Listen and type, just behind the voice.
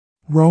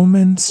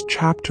Romans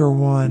chapter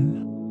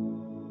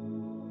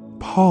 1.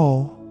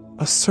 Paul,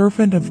 a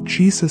servant of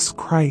Jesus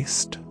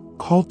Christ,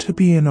 called to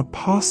be an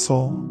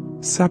apostle,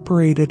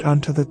 separated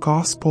unto the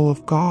gospel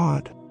of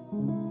God,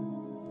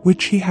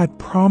 which he had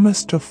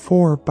promised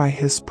afore by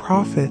his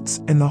prophets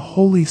in the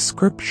holy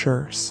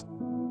scriptures,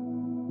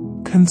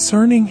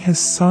 concerning his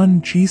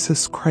Son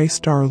Jesus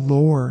Christ our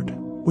Lord,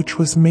 which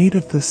was made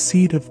of the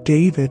seed of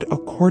David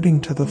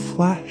according to the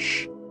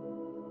flesh,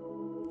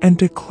 and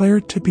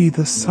declared to be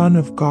the Son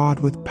of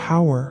God with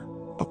power,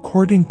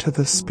 according to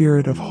the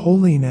Spirit of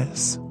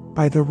holiness,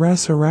 by the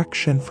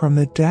resurrection from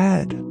the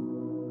dead,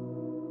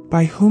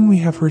 by whom we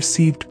have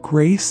received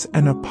grace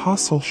and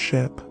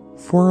apostleship,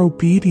 for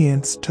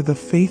obedience to the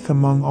faith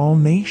among all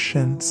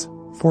nations,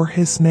 for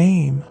his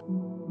name,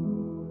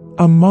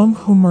 among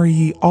whom are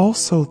ye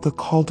also the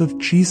called of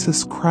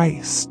Jesus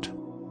Christ.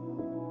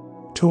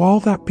 To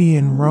all that be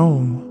in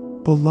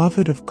Rome,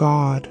 beloved of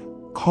God,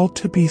 called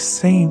to be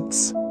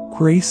saints,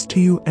 grace to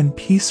you and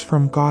peace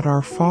from God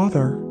our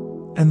Father,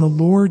 and the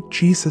Lord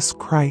Jesus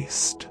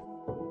Christ.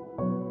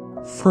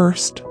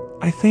 First,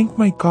 I thank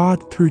my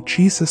God through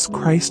Jesus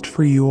Christ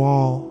for you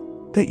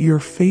all, that your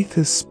faith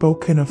is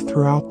spoken of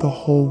throughout the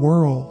whole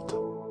world.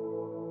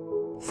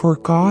 For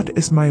God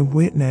is my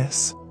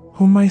witness,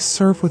 whom I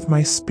serve with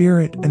my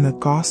spirit in the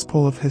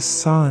gospel of his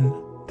Son,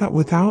 that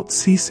without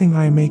ceasing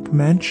I make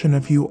mention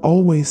of you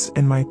always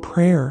in my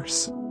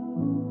prayers,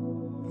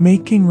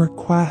 making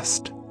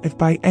request, if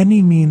by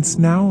any means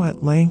now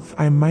at length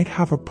I might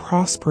have a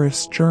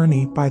prosperous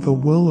journey by the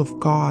will of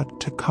God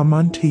to come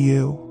unto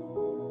you.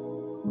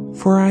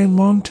 For I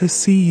long to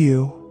see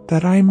you,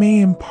 that I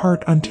may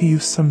impart unto you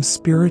some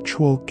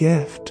spiritual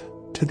gift,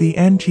 to the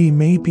end ye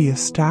may be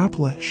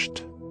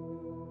established.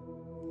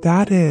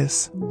 That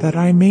is, that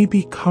I may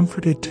be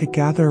comforted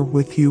together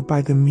with you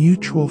by the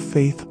mutual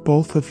faith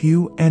both of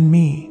you and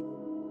me.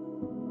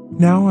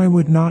 Now I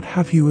would not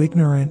have you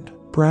ignorant,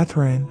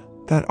 brethren,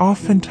 that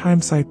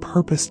oftentimes I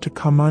purposed to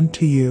come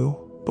unto you,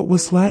 but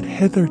was let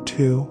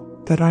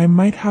hitherto, that I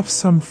might have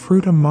some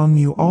fruit among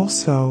you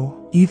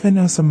also, even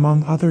as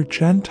among other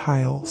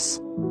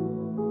Gentiles.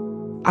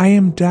 I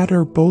am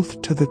debtor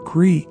both to the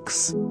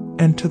Greeks,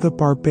 and to the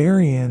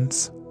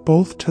barbarians,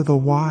 both to the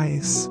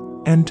wise,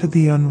 and to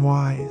the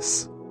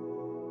unwise.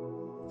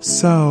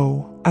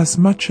 So, as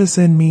much as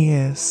in me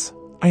is,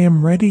 I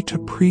am ready to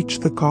preach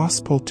the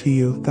gospel to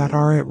you that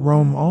are at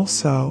Rome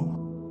also.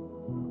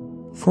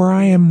 For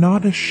I am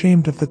not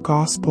ashamed of the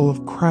gospel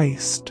of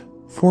Christ,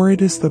 for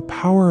it is the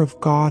power of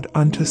God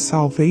unto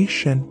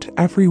salvation to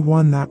every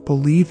one that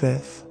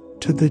believeth,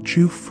 to the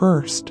Jew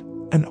first,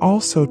 and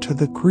also to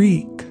the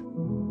Greek.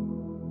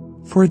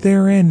 For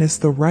therein is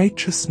the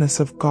righteousness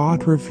of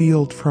God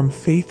revealed from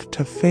faith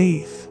to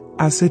faith,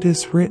 as it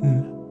is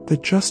written, the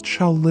just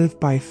shall live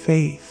by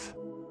faith.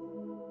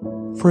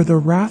 For the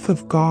wrath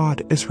of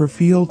God is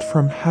revealed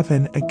from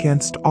heaven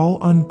against all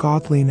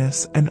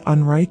ungodliness and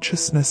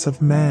unrighteousness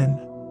of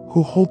men,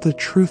 who hold the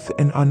truth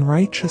in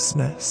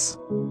unrighteousness.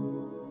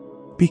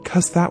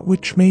 Because that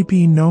which may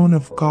be known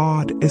of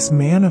God is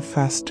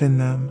manifest in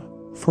them,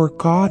 for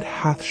God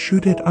hath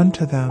shewed it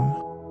unto them.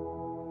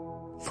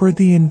 For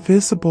the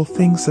invisible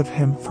things of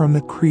him from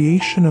the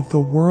creation of the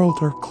world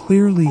are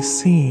clearly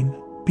seen,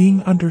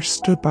 being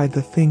understood by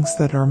the things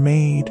that are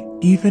made,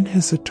 even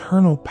his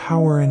eternal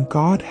power and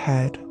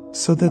Godhead,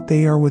 so that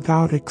they are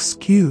without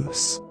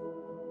excuse.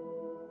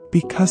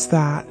 Because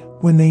that,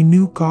 when they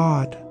knew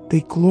God,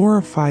 they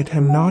glorified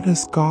him not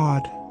as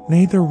God,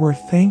 neither were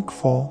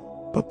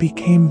thankful, but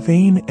became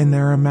vain in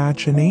their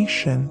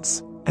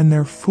imaginations, and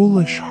their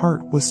foolish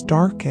heart was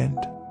darkened.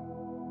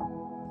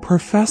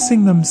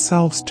 Professing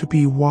themselves to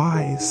be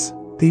wise,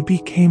 they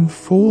became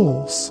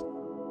fools,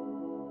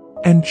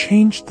 and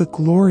changed the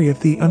glory of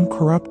the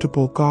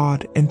uncorruptible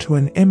God into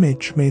an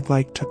image made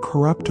like to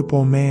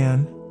corruptible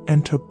man,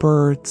 and to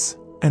birds,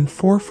 and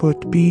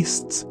four-foot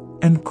beasts,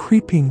 and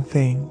creeping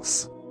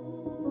things.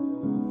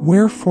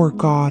 Wherefore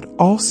God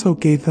also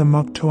gave them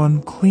up to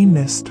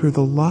uncleanness through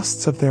the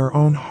lusts of their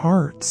own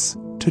hearts,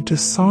 to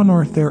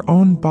dishonor their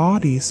own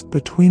bodies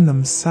between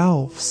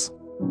themselves,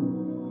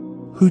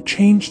 who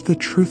changed the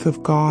truth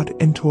of God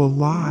into a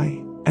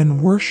lie,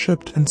 and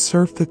worshipped and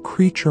served the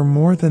creature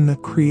more than the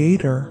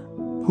Creator,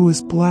 who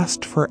is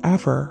blessed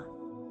forever.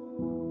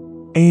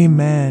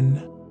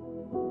 Amen.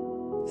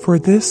 For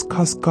this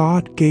cause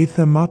God gave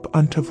them up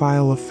unto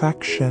vile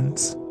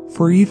affections,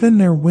 for even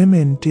their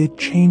women did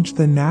change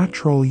the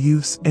natural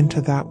use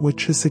into that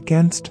which is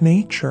against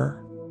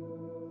nature.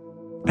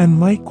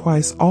 And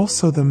likewise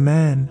also the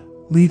men,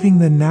 leaving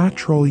the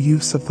natural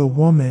use of the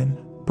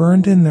woman,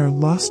 burned in their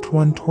lust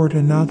one toward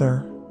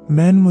another,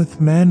 men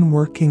with men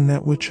working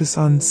that which is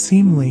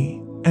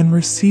unseemly, and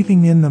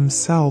receiving in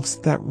themselves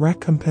that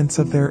recompense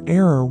of their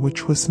error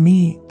which was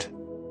meet.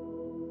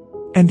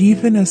 And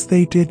even as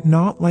they did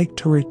not like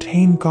to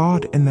retain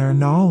God in their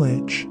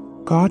knowledge,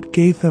 God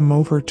gave them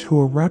over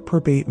to a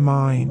reprobate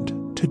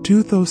mind, to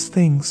do those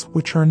things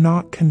which are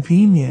not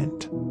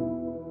convenient,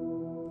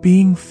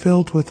 being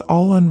filled with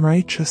all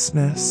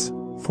unrighteousness,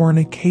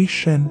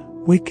 fornication,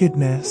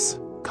 wickedness,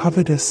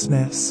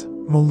 covetousness,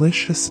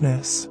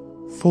 maliciousness,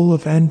 full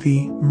of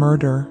envy,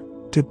 murder,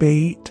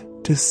 debate,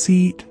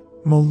 deceit,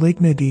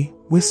 malignity,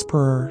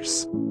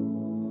 whisperers,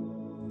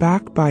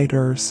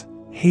 backbiters,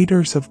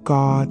 haters of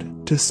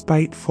God,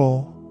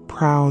 despiteful,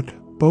 proud,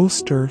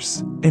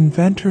 boasters,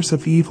 inventors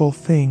of evil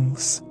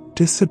things,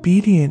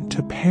 disobedient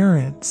to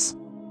parents,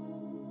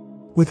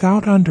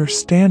 without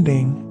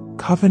understanding,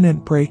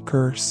 covenant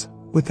breakers,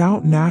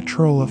 without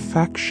natural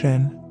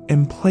affection,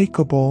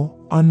 implacable,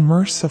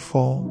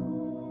 unmerciful,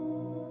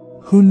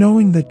 who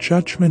knowing the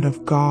judgment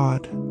of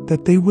God,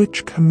 that they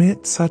which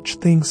commit such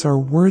things are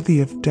worthy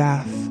of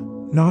death,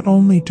 not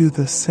only do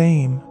the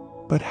same,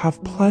 but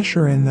have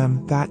pleasure in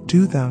them that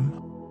do them.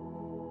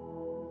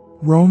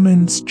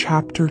 Romans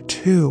chapter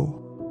 2.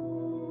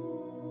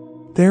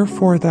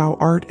 Therefore thou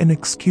art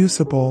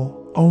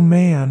inexcusable, O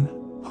man,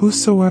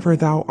 whosoever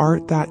thou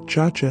art that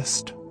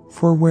judgest,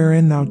 for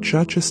wherein thou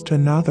judgest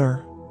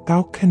another,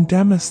 thou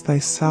condemnest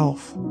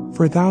thyself,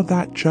 for thou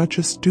that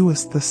judgest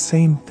doest the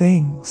same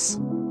things.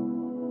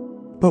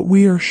 But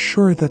we are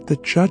sure that the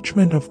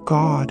judgment of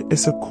God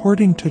is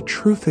according to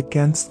truth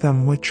against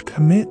them which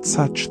commit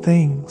such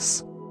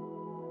things.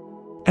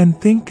 And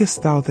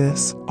thinkest thou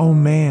this, O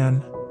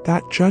man,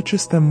 that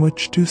judgest them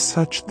which do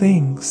such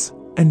things,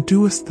 and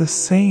doest the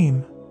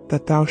same,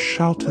 that thou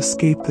shalt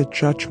escape the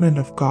judgment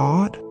of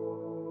God?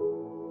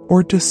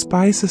 Or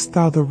despisest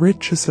thou the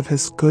riches of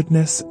his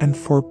goodness and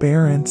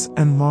forbearance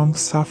and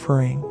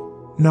long-suffering,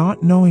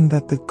 not knowing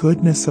that the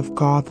goodness of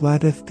God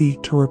leadeth thee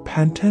to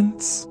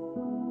repentance?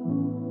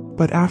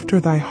 But after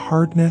thy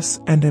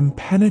hardness and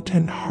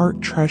impenitent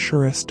heart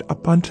treasurest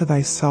up unto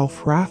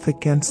thyself wrath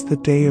against the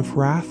day of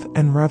wrath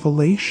and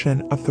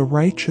revelation of the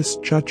righteous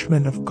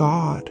judgment of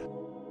God,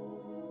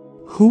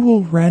 who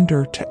will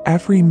render to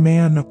every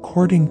man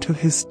according to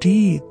his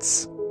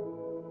deeds.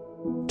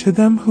 To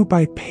them who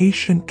by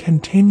patient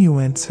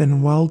continuance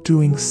in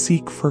well-doing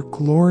seek for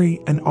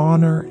glory and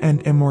honor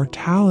and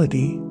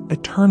immortality,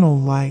 eternal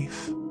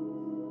life.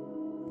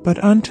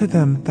 But unto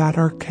them that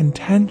are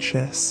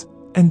contentious,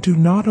 and do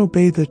not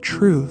obey the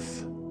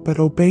truth, but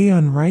obey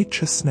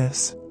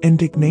unrighteousness,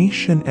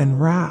 indignation and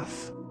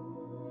wrath,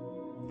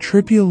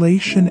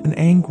 tribulation and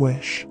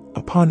anguish,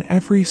 upon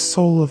every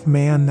soul of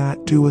man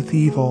that doeth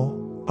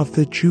evil, of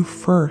the Jew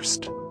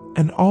first,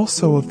 and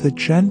also of the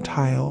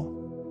Gentile.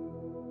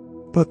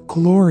 But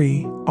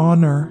glory,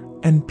 honor,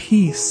 and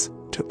peace,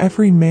 to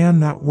every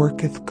man that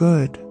worketh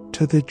good,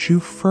 to the Jew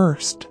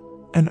first,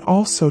 and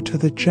also to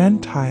the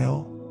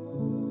Gentile.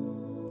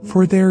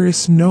 For there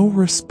is no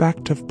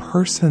respect of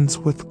persons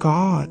with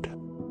God.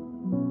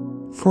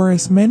 For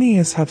as many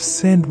as have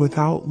sinned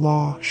without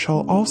law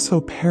shall also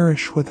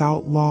perish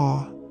without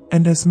law,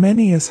 and as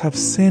many as have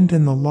sinned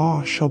in the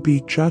law shall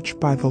be judged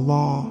by the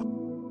law.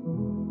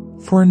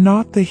 For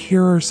not the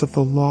hearers of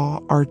the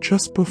law are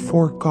just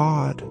before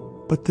God,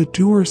 but the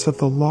doers of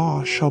the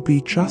law shall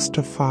be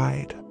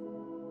justified.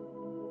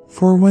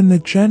 For when the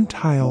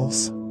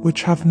Gentiles,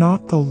 which have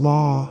not the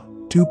law,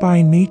 do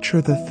by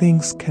nature the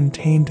things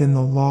contained in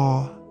the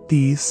law,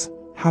 these,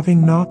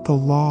 having not the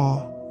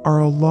law, are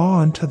a law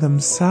unto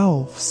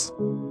themselves,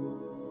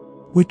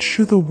 which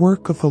shew the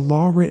work of the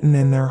law written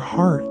in their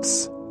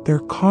hearts, their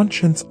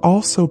conscience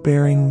also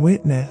bearing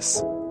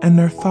witness, and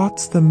their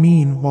thoughts the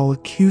mean while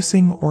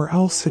accusing or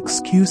else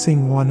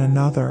excusing one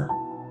another.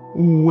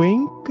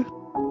 Wink.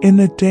 In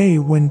the day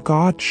when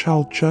God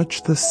shall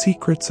judge the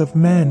secrets of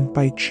men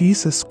by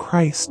Jesus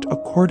Christ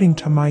according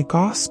to my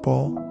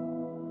gospel.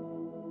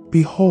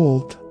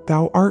 Behold,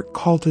 thou art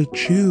called a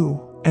Jew,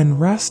 and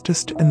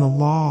restest in the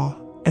law,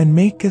 and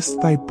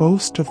makest thy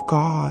boast of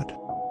God,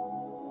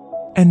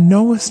 and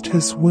knowest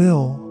his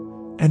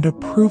will, and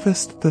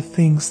approvest the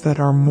things that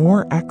are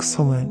more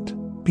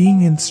excellent,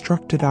 being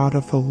instructed out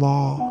of the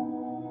law,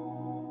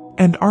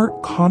 and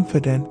art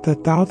confident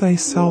that thou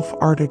thyself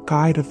art a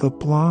guide of the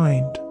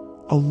blind,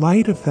 a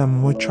light of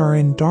them which are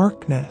in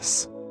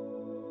darkness,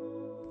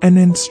 an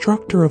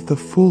instructor of the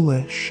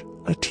foolish,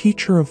 a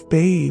teacher of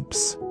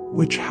babes,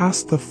 which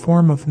hast the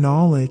form of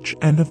knowledge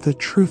and of the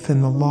truth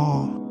in the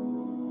law.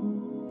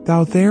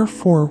 Thou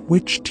therefore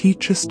which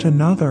teachest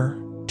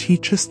another,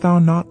 teachest thou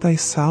not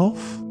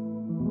thyself?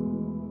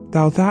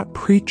 Thou that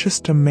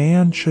preachest a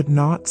man should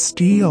not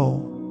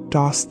steal,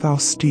 dost thou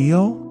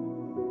steal?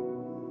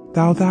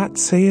 Thou that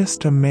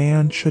sayest a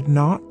man should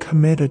not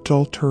commit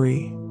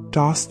adultery,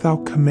 dost thou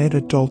commit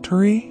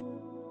adultery?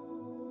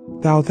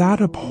 Thou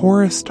that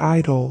abhorrest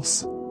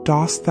idols,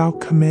 dost thou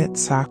commit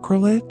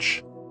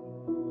sacrilege?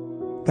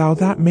 Thou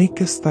that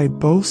makest thy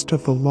boast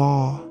of the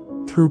law,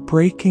 through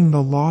breaking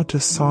the law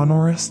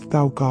dishonorest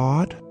thou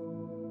God?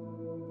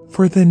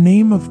 For the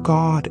name of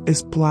God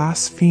is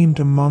blasphemed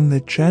among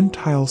the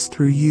Gentiles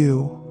through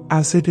you,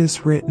 as it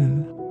is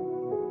written,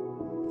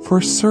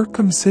 For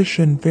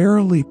circumcision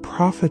verily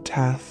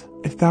profiteth,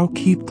 if thou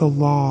keep the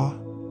law,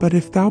 but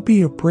if thou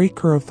be a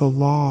breaker of the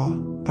law,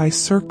 thy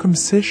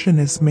circumcision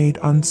is made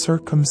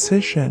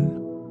uncircumcision.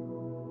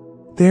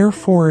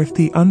 Therefore if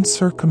the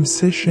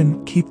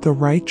uncircumcision keep the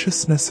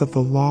righteousness of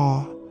the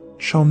law,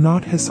 shall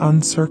not his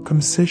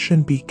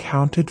uncircumcision be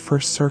counted for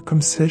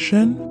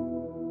circumcision?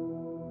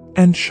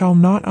 And shall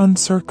not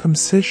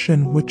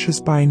uncircumcision which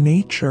is by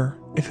nature,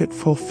 if it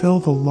fulfill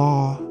the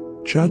law,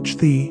 judge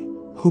thee,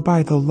 who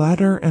by the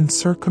letter and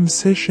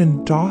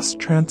circumcision dost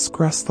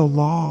transgress the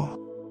law?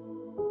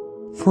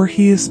 For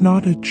he is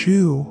not a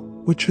Jew,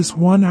 which is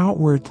one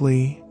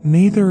outwardly,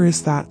 neither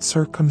is that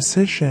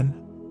circumcision,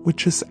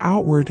 which is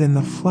outward in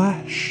the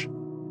flesh.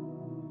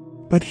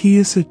 But he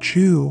is a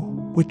Jew,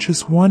 which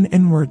is one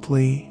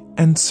inwardly,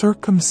 and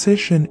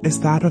circumcision is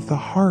that of the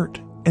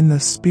heart, in the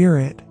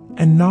spirit,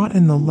 and not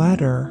in the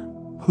letter,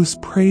 whose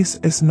praise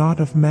is not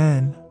of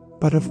men,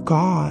 but of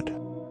God.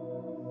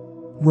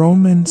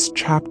 Romans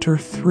chapter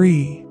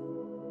 3.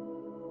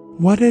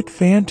 What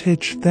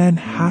advantage then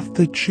hath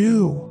the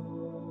Jew?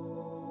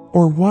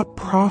 Or what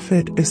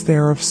profit is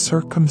there of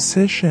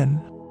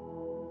circumcision?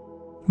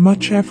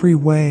 Much every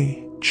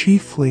way,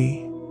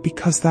 chiefly,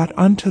 because that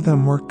unto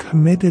them were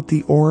committed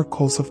the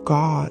oracles of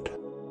God.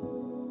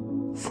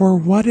 For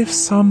what if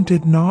some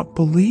did not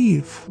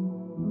believe?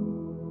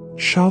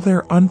 Shall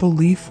their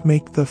unbelief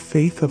make the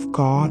faith of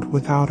God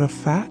without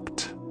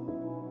effect?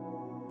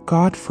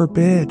 God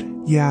forbid,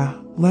 yea,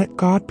 let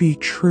God be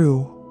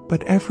true,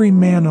 but every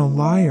man a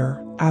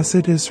liar, as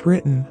it is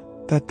written,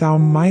 that thou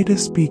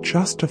mightest be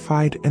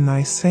justified in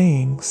thy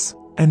sayings,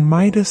 and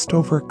mightest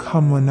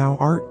overcome when thou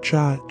art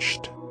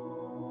judged.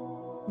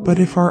 But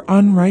if our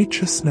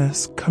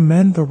unrighteousness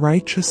commend the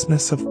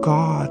righteousness of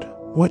God,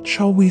 what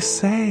shall we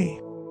say?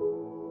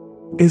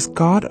 Is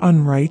God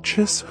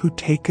unrighteous who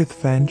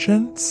taketh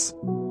vengeance?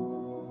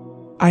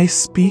 I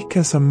speak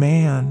as a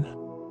man.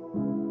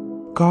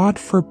 God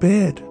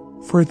forbid,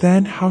 for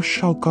then how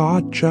shall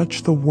God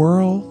judge the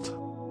world?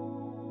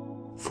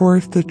 For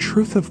if the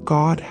truth of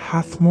God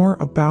hath more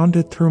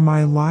abounded through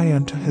my lie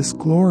unto his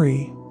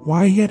glory,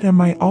 why yet am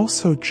I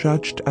also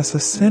judged as a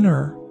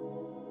sinner?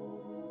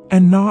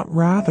 And not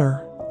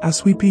rather,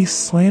 as we be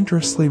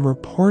slanderously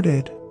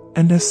reported,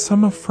 and as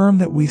some affirm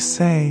that we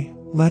say,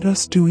 let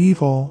us do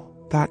evil,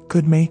 that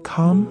good may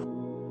come?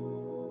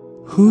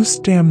 Whose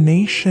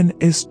damnation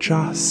is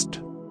just.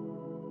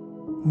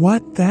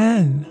 What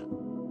then?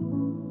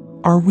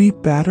 Are we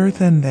better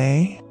than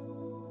they?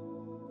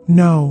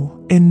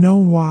 No, in no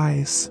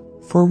wise,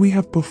 for we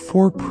have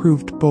before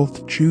proved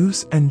both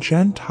Jews and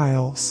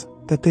Gentiles,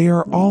 that they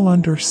are all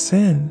under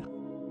sin.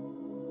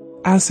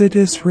 As it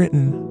is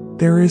written,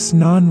 there is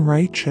none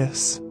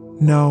righteous,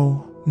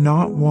 no,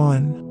 not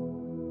one.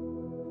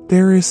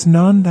 There is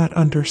none that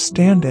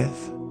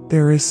understandeth,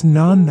 there is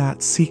none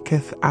that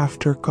seeketh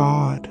after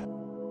God.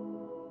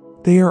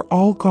 They are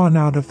all gone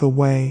out of the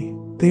way,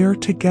 they are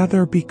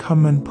together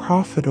become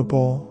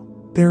unprofitable.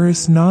 There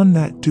is none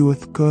that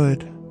doeth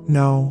good,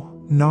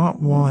 no, not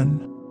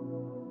one.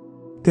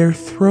 Their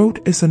throat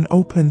is an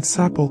open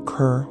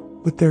sepulchre,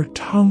 with their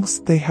tongues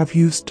they have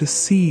used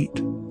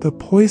deceit, the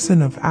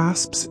poison of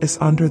asps is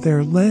under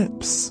their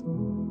lips.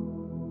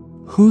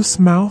 Whose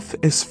mouth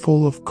is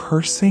full of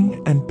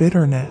cursing and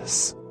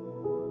bitterness.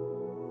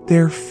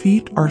 Their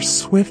feet are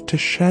swift to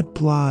shed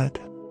blood.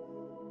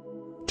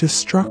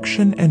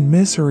 Destruction and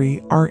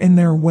misery are in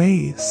their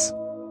ways.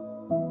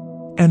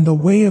 And the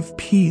way of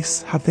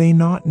peace have they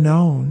not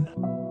known.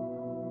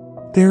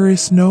 There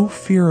is no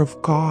fear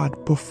of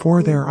God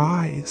before their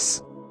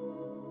eyes.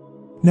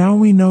 Now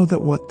we know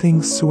that what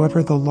things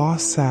soever the law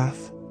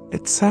saith,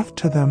 it saith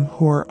to them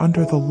who are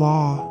under the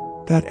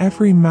law, that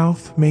every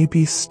mouth may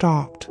be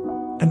stopped,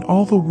 and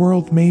all the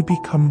world may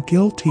become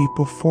guilty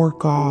before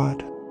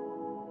God.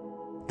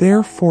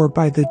 Therefore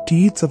by the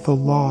deeds of the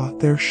law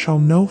there shall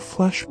no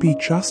flesh be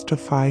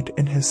justified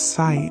in his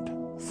sight,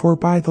 for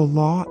by the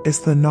law is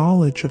the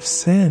knowledge of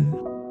sin.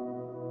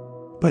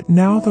 But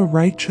now the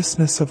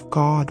righteousness of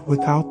God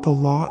without the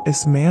law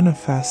is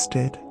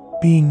manifested,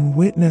 being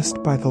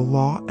witnessed by the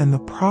law and the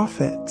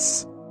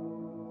prophets.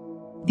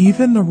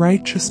 Even the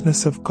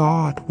righteousness of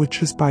God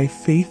which is by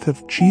faith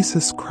of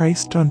Jesus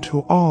Christ unto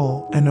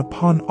all and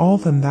upon all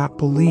them that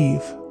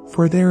believe,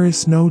 for there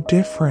is no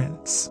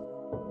difference.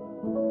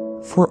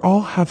 For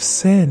all have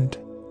sinned,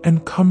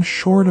 and come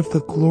short of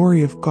the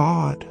glory of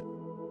God,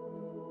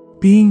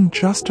 being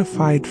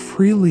justified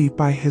freely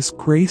by his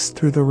grace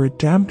through the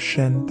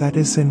redemption that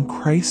is in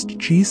Christ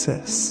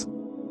Jesus,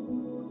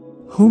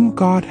 whom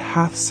God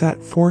hath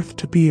set forth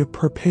to be a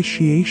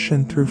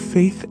propitiation through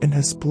faith in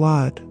his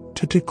blood,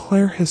 to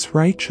declare his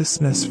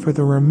righteousness for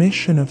the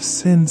remission of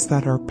sins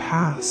that are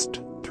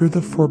past, through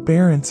the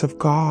forbearance of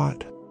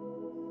God.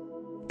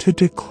 To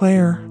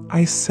declare,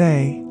 I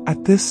say,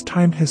 at this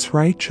time his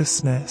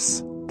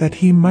righteousness, that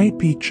he might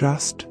be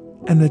just,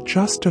 and the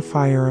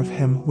justifier of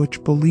him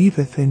which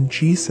believeth in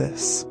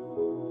Jesus.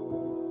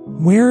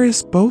 Where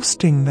is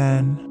boasting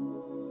then?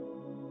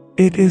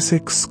 It is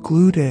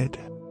excluded.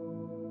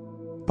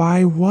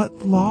 By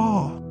what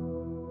law?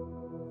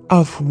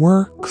 Of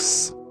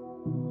works?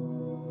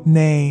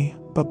 Nay,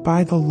 but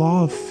by the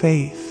law of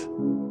faith.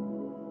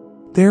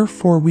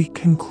 Therefore we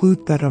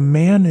conclude that a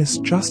man is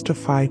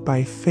justified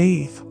by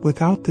faith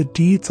without the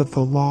deeds of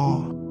the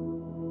law.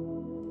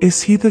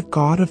 Is he the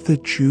God of the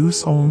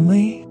Jews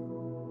only?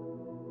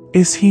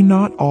 Is he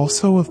not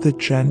also of the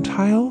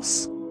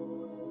Gentiles?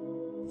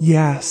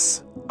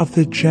 Yes, of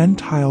the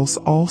Gentiles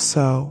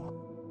also.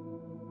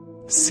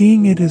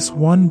 Seeing it is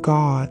one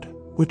God,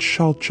 which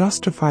shall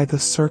justify the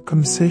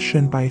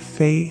circumcision by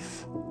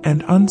faith,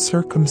 and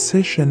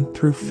uncircumcision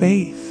through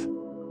faith.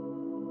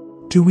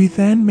 Do we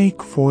then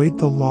make void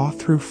the law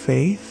through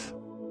faith?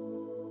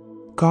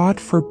 God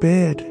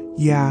forbid,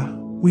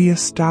 we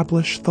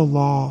establish the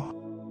law.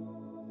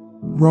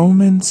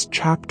 Romans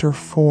chapter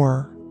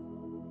 4.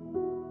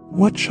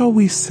 What shall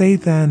we say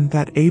then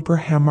that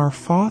Abraham our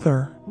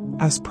father,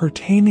 as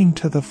pertaining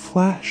to the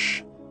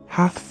flesh,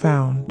 hath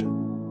found?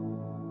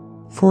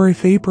 For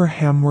if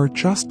Abraham were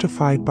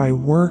justified by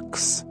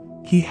works,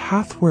 he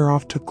hath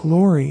whereof to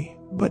glory,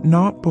 but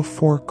not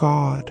before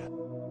God.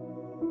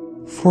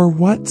 For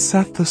what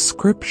saith the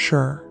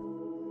Scripture?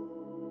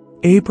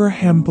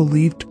 Abraham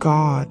believed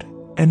God,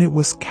 and it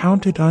was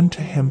counted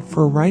unto him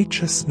for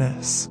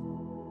righteousness.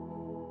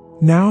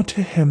 Now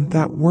to him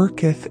that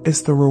worketh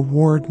is the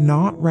reward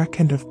not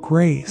reckoned of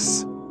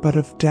grace, but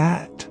of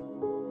debt.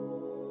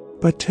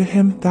 But to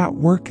him that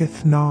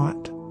worketh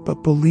not,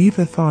 but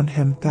believeth on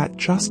him that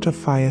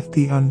justifieth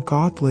the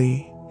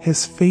ungodly,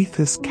 his faith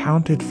is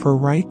counted for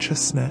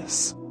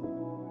righteousness.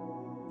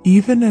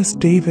 Even as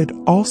David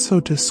also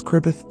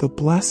describeth the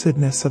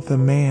blessedness of the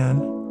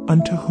man,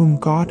 unto whom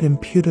God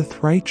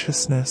imputeth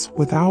righteousness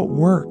without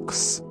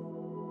works,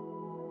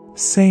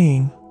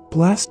 saying,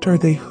 Blessed are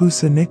they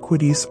whose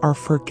iniquities are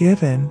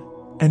forgiven,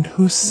 and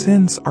whose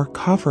sins are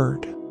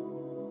covered.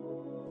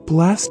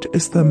 Blessed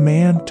is the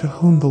man to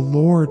whom the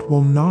Lord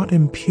will not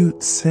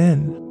impute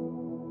sin.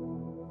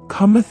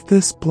 Cometh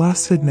this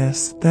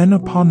blessedness then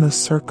upon the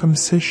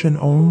circumcision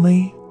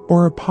only,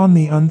 or upon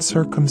the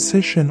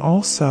uncircumcision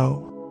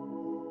also?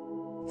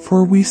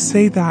 For we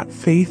say that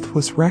faith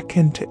was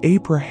reckoned to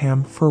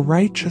Abraham for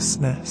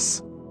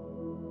righteousness.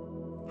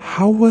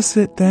 How was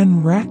it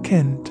then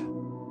reckoned?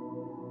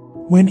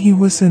 When he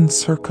was in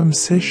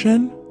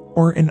circumcision,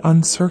 or in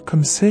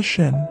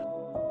uncircumcision?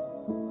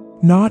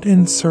 Not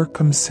in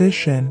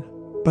circumcision,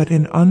 but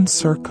in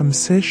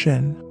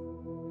uncircumcision.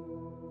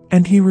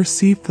 And he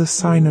received the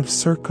sign of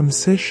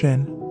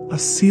circumcision, a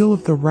seal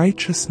of the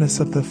righteousness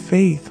of the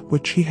faith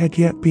which he had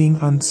yet being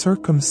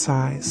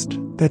uncircumcised,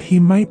 that he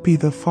might be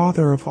the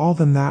father of all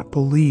them that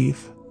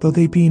believe, though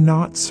they be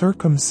not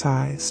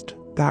circumcised,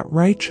 that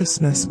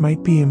righteousness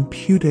might be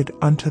imputed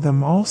unto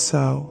them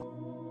also.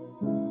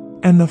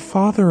 And the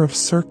father of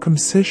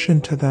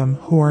circumcision to them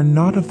who are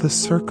not of the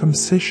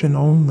circumcision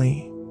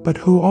only, but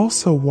who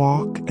also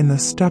walk in the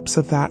steps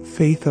of that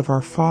faith of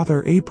our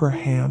father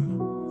Abraham,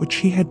 which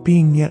he had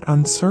being yet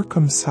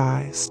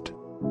uncircumcised.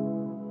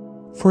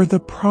 For the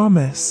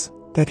promise,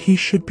 that he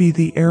should be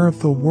the heir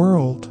of the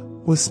world,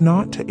 was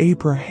not to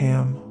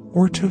Abraham,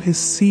 or to his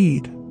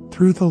seed,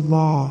 through the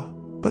law,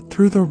 but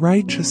through the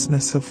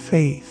righteousness of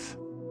faith.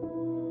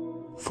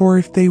 For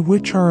if they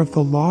which are of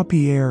the law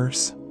be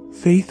heirs,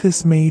 faith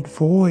is made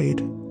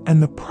void,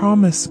 and the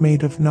promise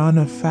made of none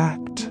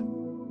effect.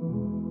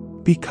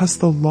 Because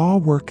the law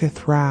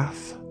worketh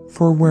wrath,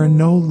 for where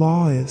no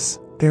law is,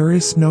 there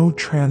is no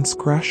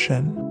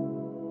transgression.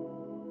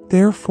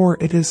 Therefore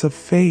it is of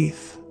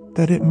faith,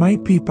 that it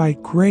might be by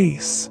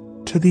grace,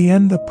 to the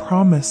end the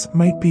promise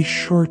might be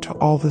sure to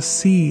all the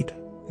seed,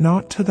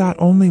 not to that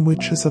only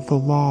which is of the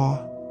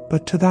law,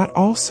 but to that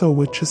also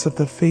which is of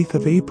the faith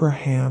of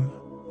Abraham,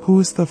 who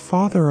is the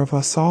father of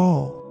us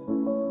all.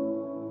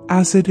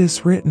 As it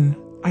is written,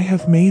 I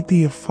have made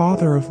thee a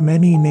father of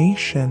many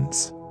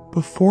nations,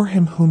 before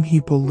him whom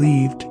he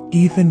believed,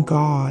 even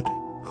God,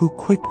 who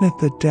quickeneth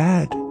the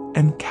dead,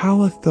 and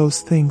calleth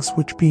those things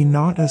which be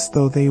not as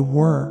though they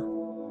were.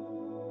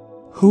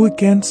 Who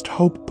against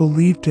hope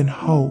believed in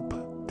hope,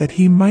 that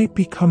he might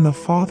become the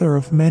father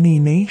of many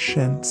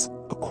nations,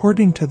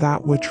 according to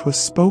that which was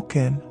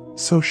spoken,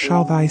 so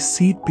shall thy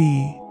seed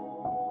be.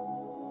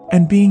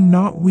 And being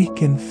not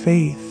weak in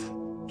faith,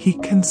 he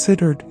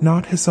considered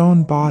not his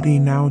own body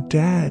now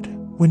dead,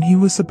 when he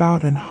was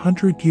about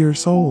 100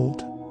 years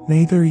old,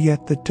 neither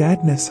yet the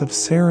deadness of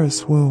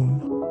Sarah's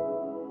womb.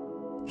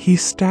 He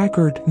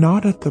staggered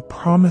not at the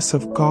promise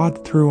of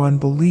God through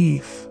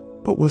unbelief,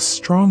 but was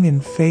strong in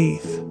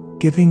faith,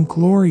 giving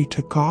glory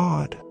to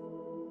God.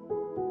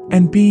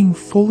 And being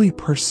fully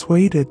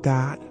persuaded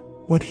that,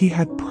 what he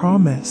had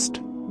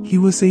promised, he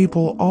was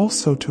able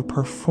also to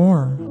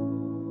perform.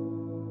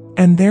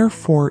 And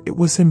therefore it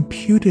was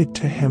imputed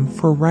to him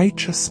for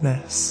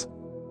righteousness.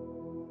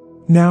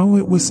 Now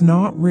it was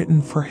not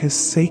written for his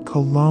sake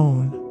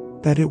alone,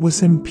 that it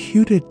was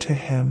imputed to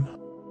him,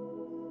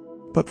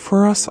 but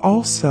for us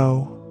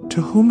also,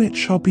 to whom it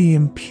shall be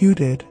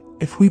imputed,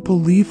 if we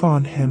believe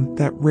on him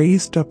that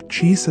raised up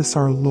Jesus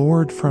our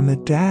Lord from the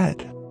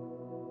dead,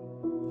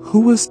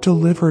 who was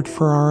delivered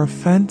for our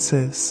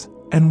offenses,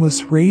 and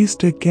was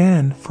raised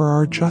again for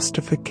our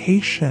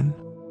justification.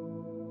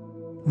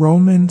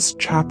 Romans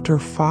chapter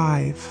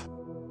 5.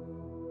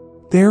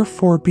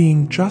 Therefore,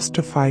 being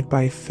justified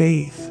by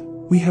faith,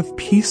 we have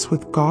peace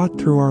with God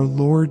through our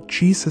Lord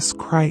Jesus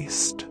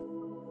Christ,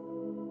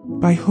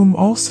 by whom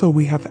also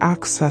we have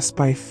access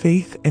by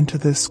faith into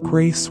this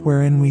grace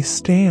wherein we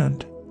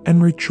stand,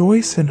 and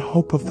rejoice in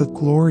hope of the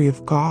glory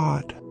of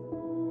God.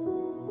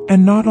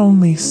 And not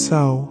only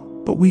so,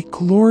 but we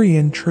glory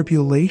in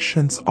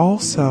tribulations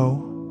also,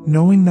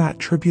 knowing that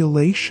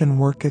tribulation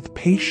worketh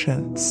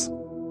patience,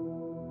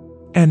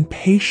 and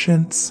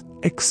patience,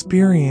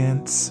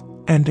 experience,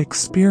 and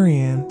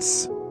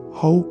experience,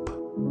 hope.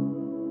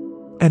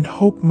 And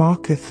hope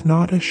mocketh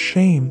not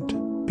ashamed,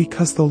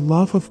 because the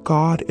love of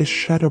God is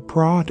shed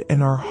abroad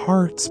in our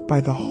hearts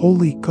by the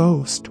Holy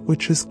Ghost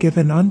which is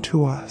given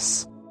unto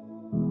us.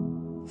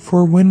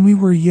 For when we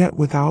were yet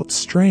without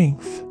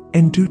strength,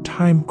 in due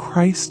time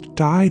Christ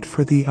died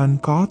for the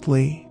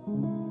ungodly.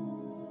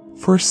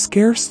 For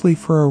scarcely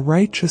for a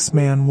righteous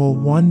man will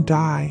one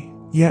die,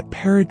 yet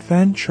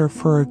peradventure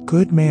for a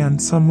good man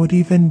some would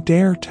even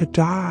dare to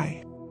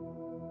die.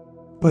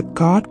 But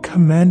God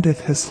commendeth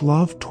his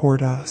love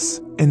toward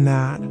us, in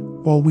that,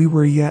 while we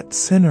were yet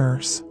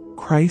sinners,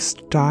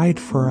 Christ died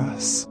for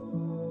us.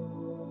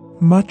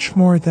 Much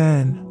more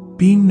then,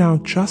 being now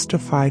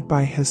justified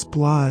by his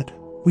blood,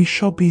 we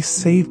shall be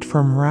saved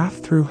from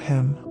wrath through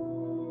him.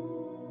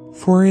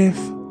 For if,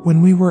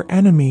 when we were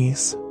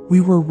enemies, we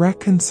were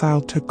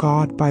reconciled to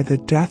God by the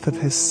death of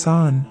his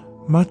Son,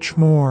 much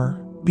more,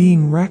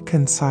 being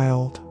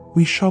reconciled,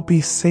 we shall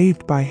be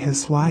saved by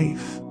his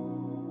life.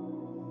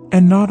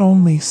 And not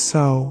only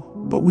so,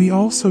 but we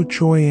also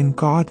joy in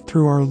God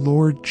through our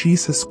Lord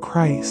Jesus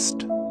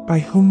Christ, by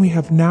whom we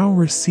have now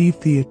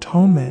received the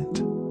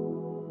atonement.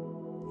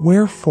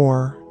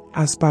 Wherefore,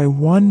 as by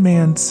one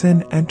man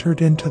sin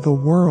entered into the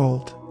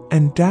world,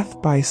 and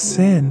death by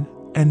sin,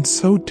 and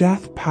so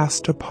death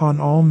passed upon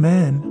all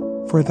men,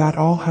 for that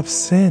all have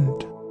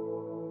sinned.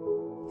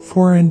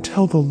 For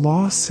until the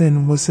law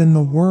sin was in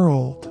the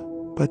world,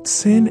 but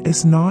sin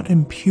is not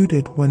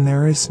imputed when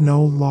there is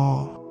no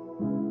law.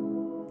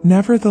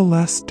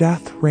 Nevertheless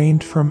death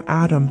reigned from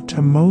Adam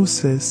to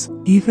Moses,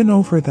 even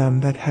over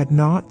them that had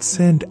not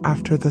sinned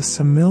after the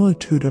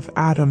similitude of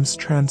Adam's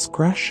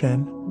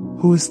transgression,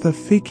 who is the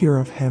figure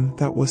of him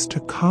that was to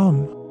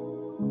come.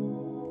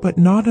 But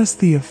not as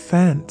the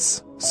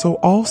offense, so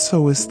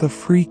also is the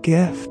free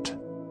gift.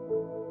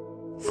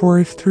 For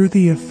if through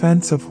the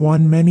offense of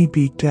one many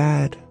be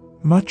dead,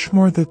 much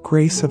more the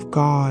grace of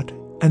God,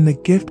 and the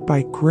gift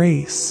by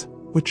grace,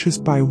 which is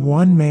by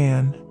one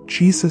man,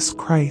 Jesus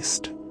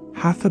Christ,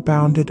 hath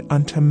abounded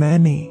unto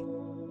many.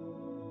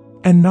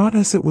 And not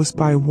as it was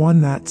by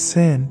one that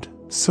sinned,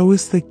 so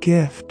is the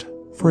gift,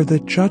 for the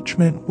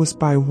judgment was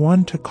by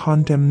one to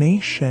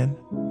condemnation,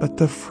 but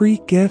the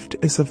free gift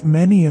is of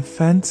many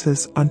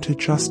offenses unto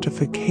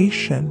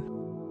justification.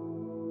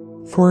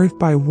 For if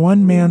by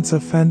one man's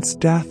offense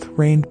death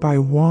reigned by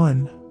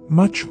one,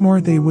 much more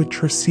they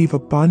which receive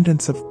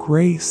abundance of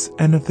grace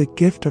and of the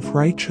gift of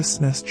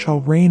righteousness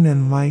shall reign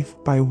in life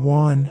by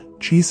one,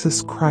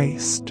 Jesus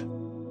Christ.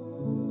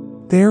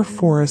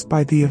 Therefore as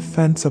by the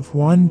offense of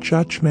one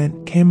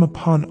judgment came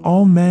upon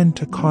all men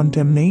to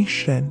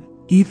condemnation,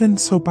 even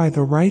so by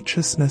the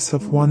righteousness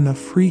of one the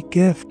free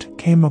gift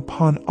came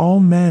upon all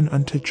men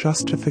unto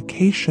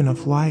justification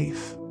of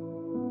life.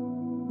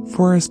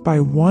 For as by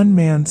one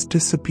man's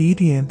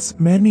disobedience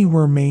many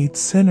were made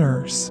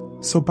sinners,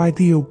 so by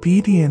the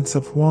obedience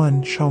of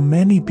one shall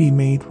many be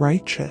made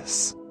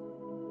righteous.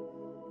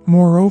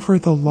 Moreover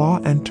the law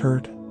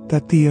entered,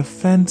 that the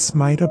offense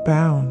might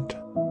abound.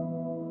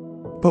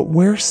 But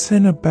where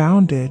sin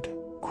abounded,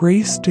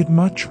 grace did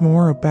much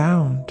more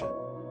abound.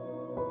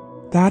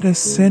 That as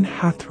sin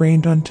hath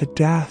reigned unto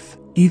death,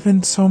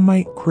 even so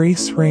might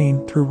grace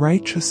reign through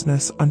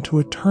righteousness unto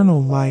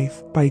eternal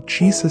life by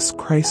Jesus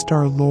Christ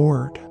our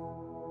Lord.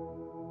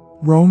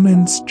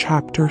 Romans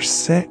chapter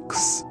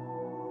 6.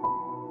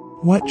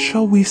 What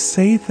shall we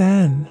say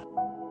then?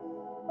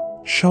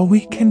 Shall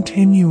we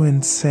continue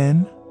in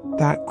sin,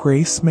 that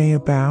grace may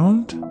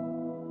abound?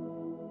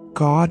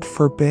 God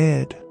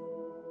forbid.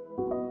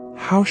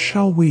 How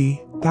shall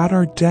we, that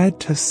are dead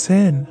to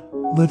sin,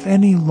 live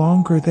any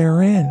longer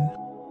therein?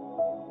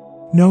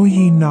 Know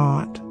ye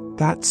not,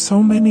 that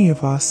so many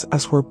of us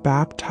as were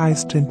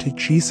baptized into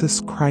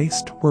Jesus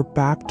Christ were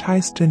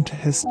baptized into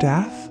his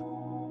death?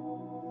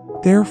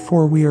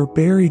 Therefore we are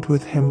buried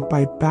with him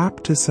by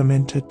baptism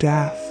into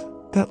death,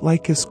 that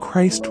like as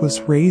Christ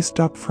was raised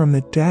up from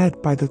the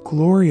dead by the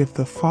glory of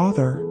the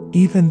Father,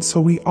 even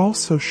so we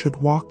also should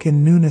walk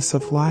in newness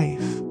of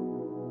life.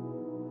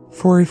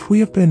 For if we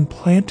have been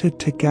planted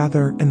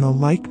together in the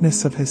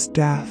likeness of his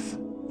death,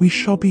 we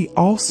shall be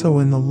also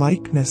in the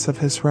likeness of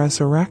his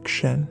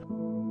resurrection.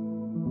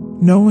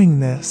 Knowing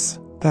this,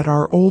 that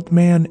our old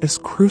man is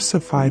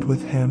crucified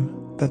with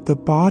him, that the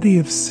body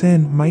of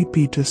sin might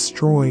be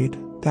destroyed,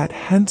 that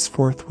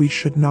henceforth we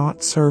should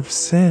not serve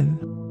sin.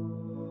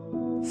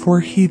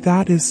 For he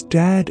that is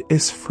dead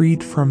is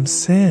freed from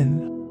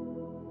sin.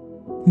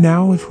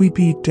 Now if we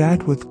be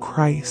dead with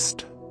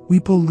Christ, we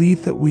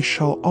believe that we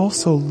shall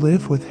also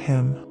live with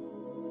him.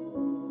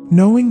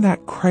 Knowing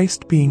that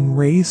Christ being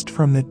raised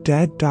from the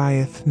dead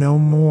dieth no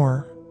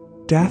more,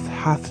 death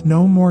hath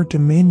no more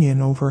dominion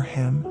over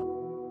him.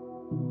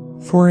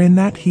 For in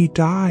that he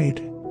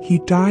died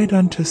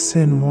unto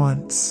sin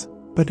once,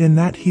 but in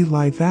that he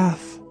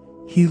liveth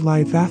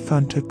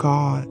unto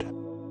God.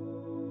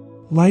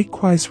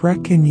 Likewise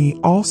reckon ye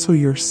also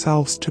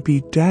yourselves to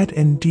be dead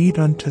indeed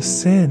unto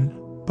sin,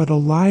 but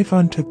alive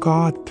unto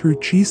God through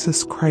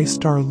Jesus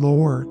Christ our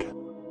Lord.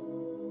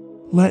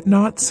 Let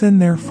not sin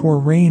therefore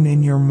reign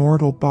in your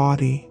mortal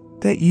body,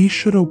 that ye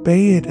should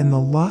obey it in the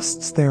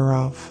lusts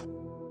thereof.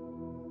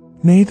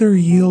 Neither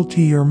yield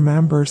ye your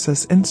members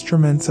as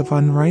instruments of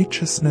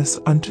unrighteousness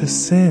unto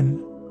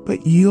sin,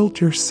 but yield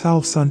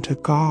yourselves unto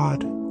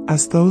God,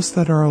 as those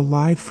that are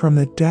alive from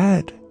the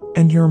dead,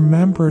 and your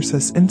members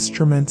as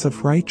instruments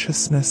of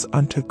righteousness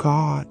unto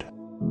God.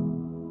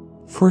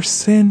 For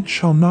sin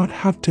shall not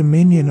have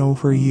dominion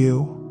over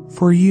you,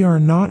 for ye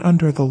are not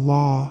under the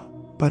law,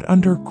 but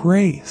under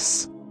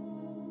grace.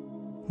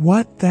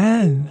 What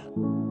then?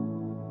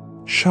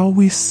 Shall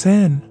we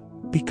sin,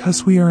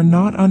 because we are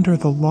not under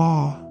the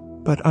law,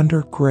 but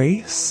under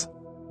grace?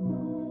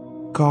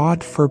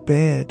 God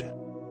forbid.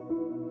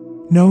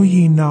 Know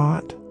ye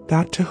not,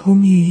 that to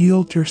whom ye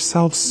yield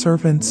yourselves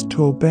servants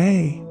to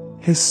obey,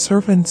 his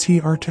servants ye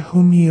are to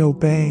whom ye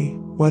obey,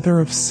 whether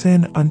of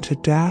sin unto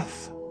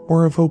death,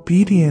 or of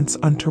obedience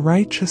unto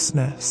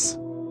righteousness?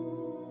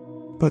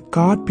 But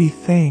God be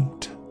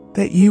thanked,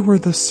 that ye were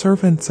the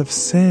servants of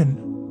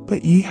sin,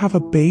 but ye have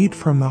obeyed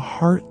from the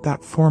heart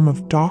that form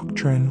of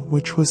doctrine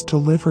which was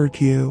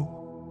delivered you.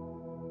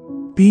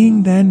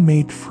 Being then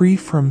made free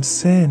from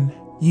sin,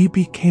 ye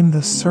became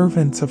the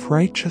servants of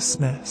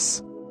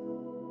righteousness.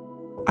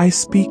 I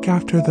speak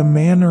after the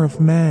manner of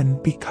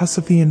men because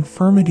of the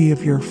infirmity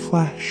of your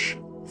flesh,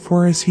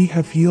 for as ye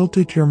have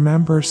yielded your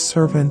members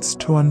servants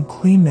to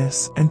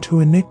uncleanness and to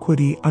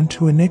iniquity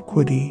unto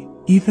iniquity,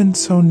 even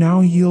so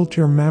now yield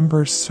your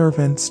members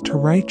servants to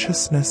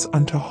righteousness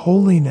unto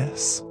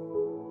holiness.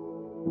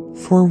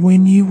 For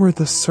when ye were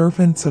the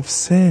servants of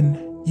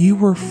sin, ye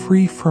were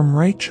free from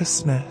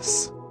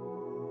righteousness.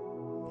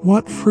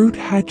 What fruit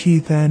had ye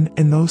then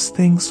in those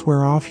things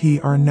whereof ye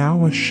are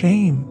now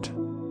ashamed?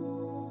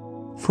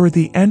 For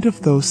the end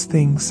of those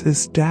things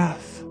is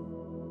death.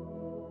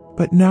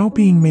 But now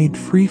being made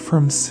free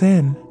from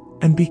sin,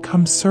 and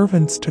become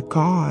servants to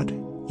God,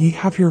 ye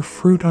have your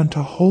fruit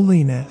unto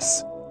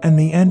holiness, and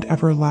the end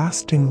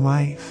everlasting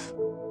life.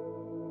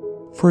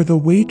 For the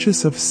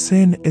wages of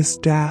sin is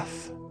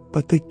death,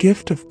 but the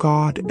gift of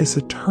God is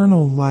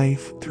eternal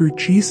life through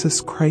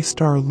Jesus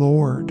Christ our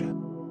Lord.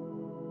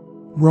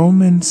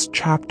 Romans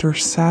chapter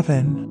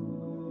 7.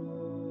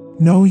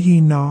 Know ye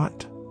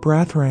not,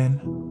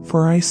 brethren,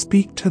 for I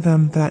speak to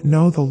them that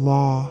know the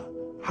law,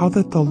 how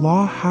that the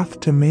law hath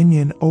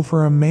dominion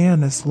over a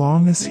man as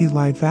long as he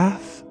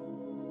liveth?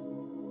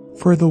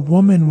 For the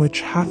woman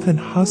which hath an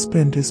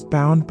husband is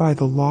bound by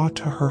the law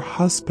to her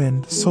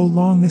husband so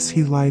long as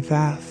he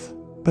liveth,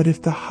 but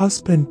if the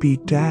husband be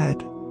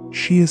dead,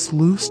 she is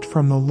loosed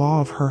from the law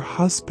of her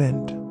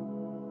husband.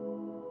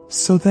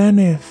 So then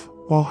if,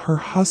 while her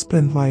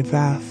husband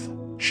liveth,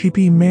 she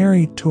be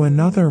married to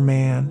another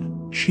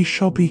man, she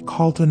shall be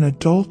called an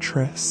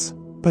adulteress,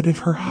 but if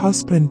her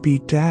husband be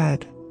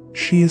dead,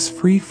 she is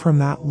free from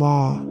that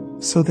law,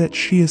 so that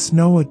she is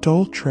no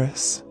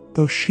adulteress,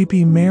 though she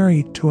be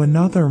married to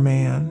another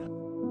man.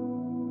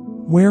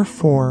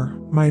 Wherefore,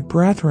 my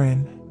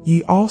brethren,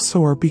 ye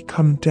also are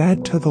become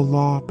dead to the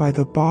law by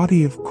the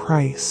body of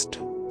Christ,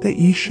 that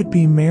ye should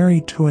be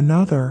married to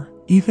another,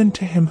 even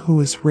to him who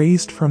is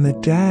raised from the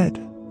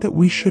dead, that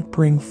we should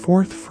bring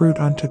forth fruit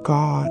unto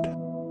God.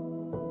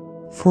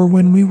 For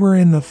when we were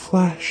in the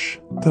flesh,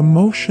 the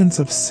motions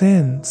of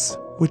sins,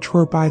 which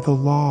were by the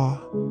law,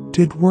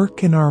 did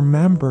work in our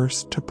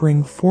members to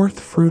bring forth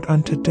fruit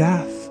unto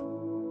death.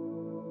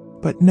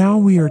 But now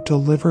we are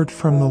delivered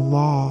from the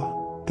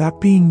law,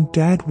 that being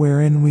dead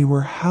wherein we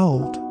were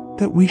held,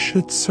 that we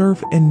should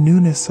serve in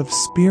newness of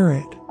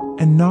spirit,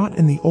 and not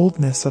in the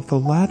oldness of the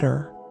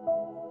letter.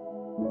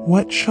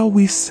 What shall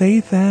we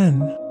say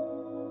then?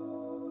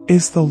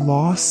 Is the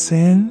law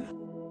sin?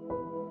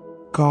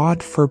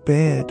 God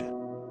forbid.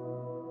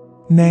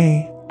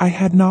 Nay, I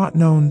had not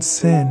known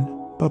sin,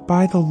 but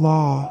by the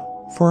law,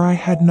 for I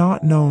had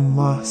not known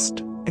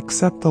lust,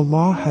 except the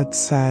law had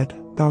said,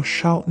 Thou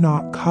shalt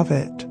not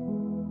covet.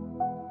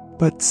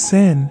 But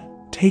sin,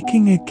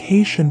 taking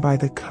occasion by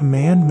the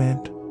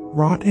commandment,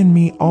 wrought in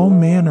me all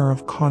manner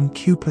of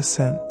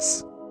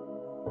concupiscence.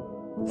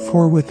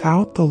 For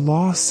without the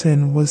law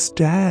sin was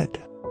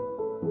dead.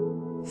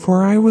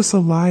 For I was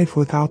alive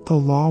without the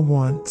law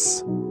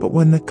once, but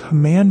when the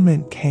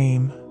commandment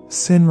came,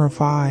 sin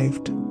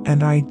revived,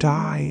 and I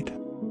died.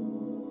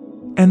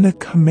 And the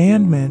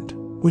commandment,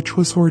 which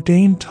was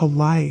ordained to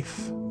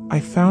life, I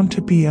found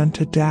to be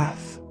unto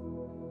death.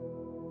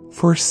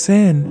 For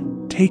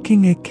sin,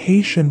 taking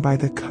occasion by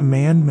the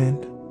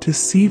commandment,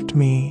 deceived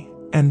me,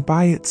 and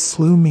by it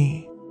slew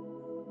me.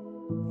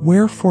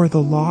 Wherefore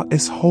the law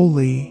is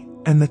holy,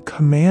 and the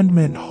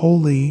commandment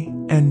holy,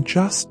 and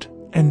just,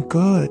 and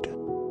good.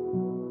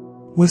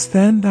 Was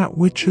then that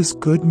which is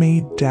good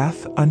made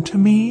death unto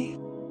me?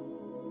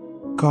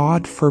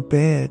 God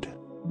forbid.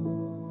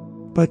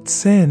 But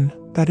sin,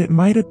 that it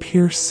might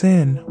appear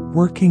sin,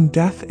 working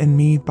death in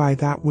me by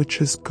that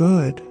which is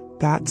good,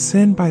 that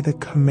sin by the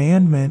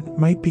commandment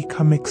might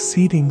become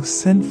exceeding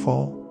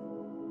sinful.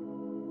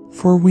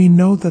 For we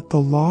know that the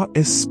law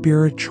is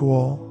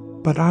spiritual,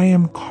 but I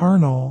am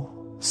carnal,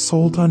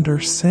 sold under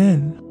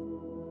sin.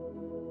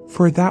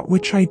 For that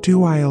which I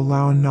do I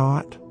allow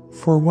not,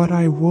 for what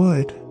I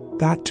would,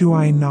 that do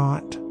I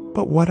not,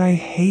 but what I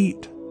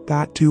hate,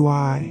 that do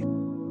I.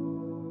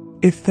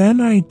 If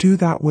then I do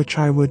that which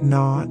I would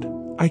not,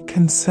 I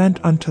consent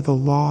unto the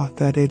law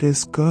that it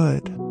is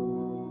good.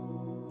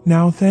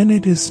 Now then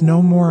it is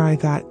no more I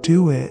that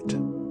do it,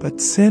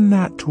 but sin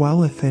that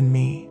dwelleth in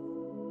me.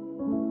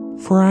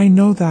 For I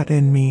know that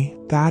in me,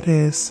 that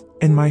is,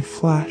 in my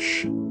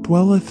flesh,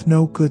 dwelleth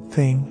no good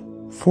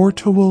thing, for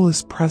to will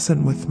is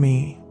present with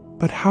me,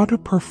 but how to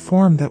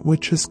perform that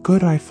which is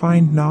good I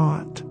find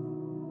not.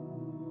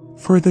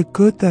 For the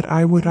good that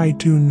I would I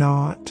do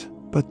not,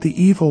 but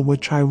the evil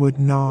which I would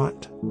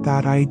not,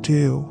 that I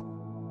do.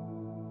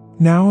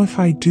 Now if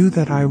I do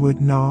that I would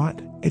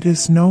not, it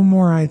is no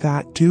more I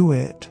that do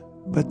it,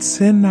 but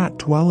sin that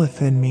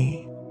dwelleth in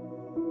me.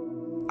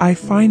 I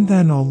find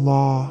then a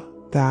law,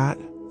 that,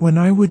 when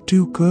I would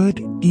do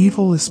good,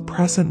 evil is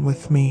present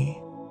with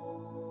me.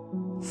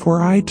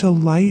 For I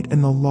delight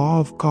in the law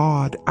of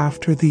God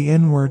after the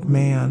inward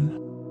man.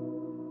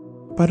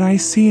 But I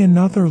see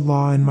another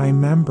law in my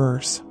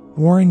members,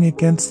 warring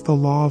against the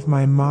law of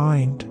my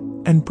mind,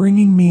 and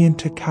bringing me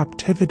into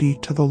captivity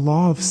to the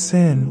law of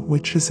sin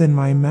which is in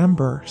my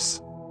members.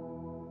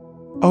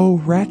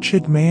 O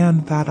wretched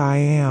man that I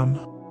am!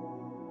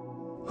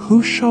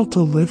 Who shall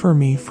deliver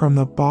me from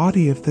the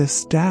body of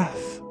this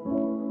death?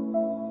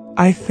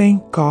 I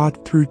thank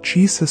God through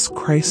Jesus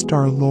Christ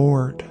our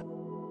Lord.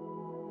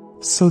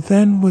 So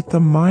then with the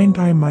mind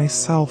I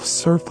myself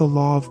serve the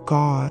law of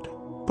God,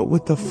 but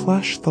with the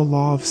flesh the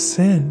law of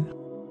sin.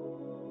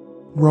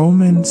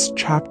 Romans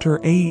chapter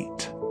 8.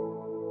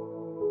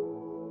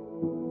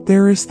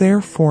 There is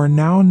therefore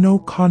now no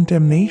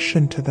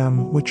condemnation to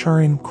them which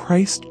are in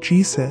Christ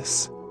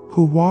Jesus,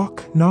 who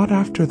walk not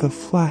after the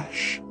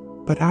flesh,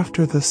 but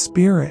after the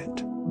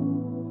Spirit.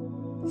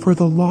 For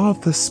the law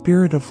of the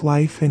Spirit of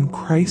life in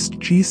Christ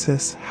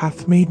Jesus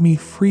hath made me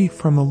free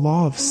from the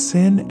law of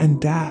sin and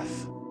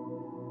death.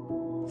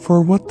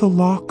 For what the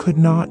law could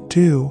not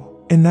do,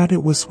 in that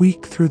it was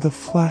weak through the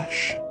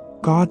flesh,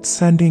 God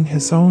sending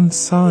his own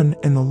Son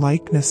in the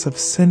likeness of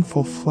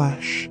sinful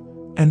flesh,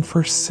 and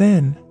for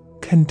sin,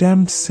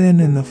 condemned sin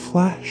in the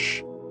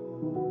flesh,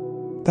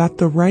 that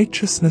the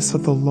righteousness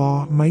of the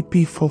law might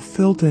be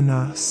fulfilled in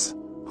us,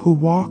 who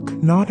walk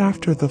not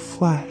after the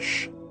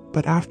flesh,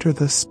 but after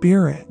the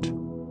Spirit.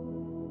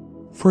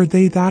 For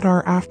they that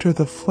are after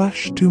the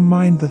flesh do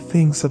mind the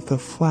things of the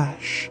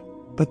flesh,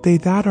 but they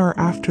that are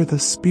after the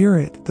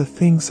Spirit the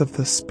things of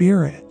the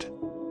Spirit.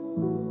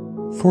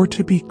 For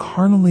to be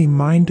carnally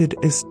minded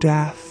is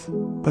death,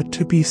 but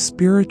to be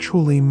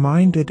spiritually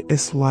minded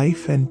is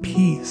life and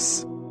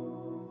peace.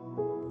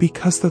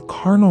 Because the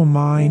carnal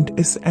mind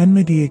is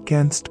enmity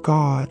against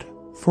God,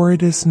 for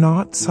it is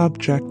not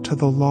subject to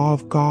the law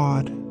of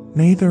God,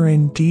 neither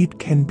indeed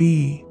can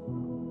be.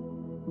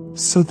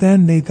 So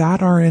then they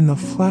that are in the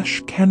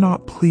flesh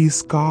cannot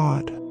please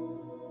God.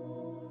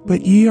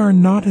 But ye are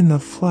not in the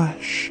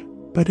flesh,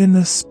 but in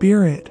the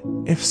Spirit,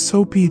 if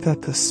so be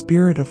that the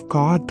Spirit of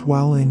God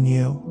dwell in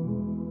you.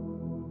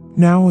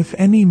 Now if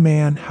any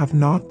man have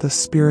not the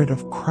Spirit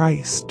of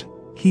Christ,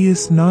 he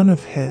is none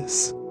of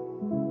his.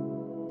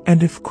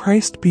 And if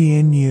Christ be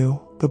in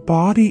you, the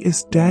body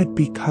is dead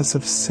because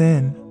of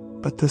sin,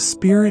 but the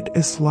Spirit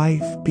is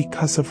life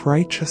because of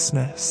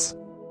righteousness.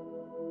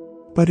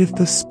 But if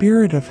the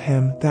Spirit of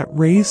him that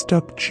raised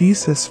up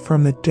Jesus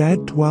from the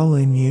dead dwell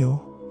in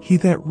you, he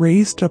that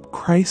raised up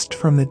Christ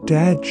from the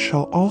dead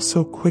shall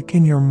also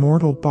quicken your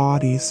mortal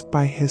bodies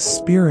by his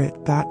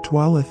Spirit that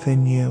dwelleth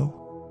in you.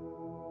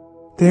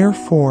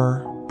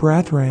 Therefore,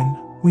 brethren,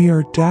 we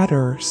are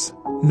debtors,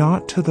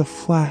 not to the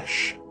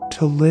flesh,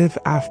 to live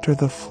after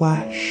the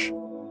flesh.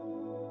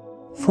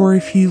 For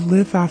if ye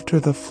live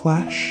after the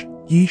flesh,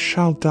 ye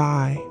shall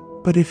die.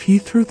 But if ye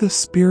through the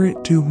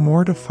Spirit do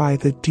mortify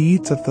the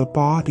deeds of the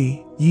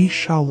body, ye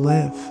shall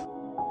live.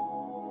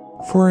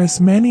 For as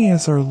many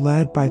as are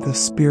led by the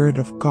Spirit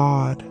of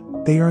God,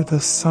 they are the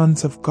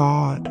sons of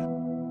God.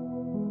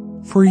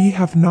 For ye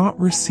have not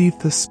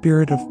received the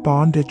spirit of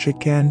bondage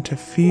again to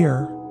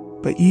fear,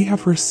 but ye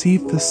have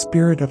received the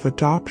Spirit of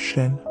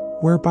adoption,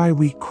 whereby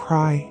we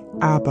cry,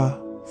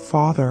 Abba,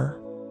 Father.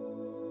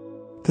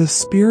 The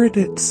Spirit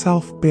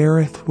itself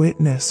beareth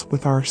witness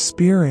with our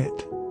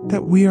spirit,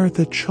 that we are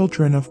the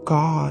children of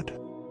God.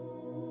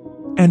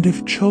 And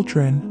if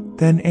children,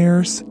 then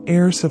heirs,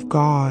 heirs of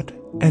God,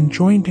 and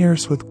joint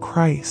heirs with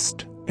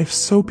Christ, if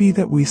so be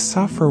that we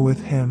suffer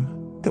with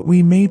him, that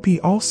we may be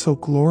also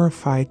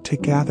glorified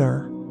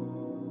together.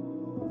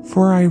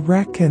 For I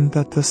reckon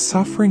that the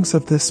sufferings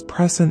of this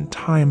present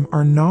time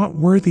are not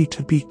worthy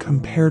to be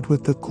compared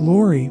with the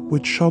glory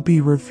which shall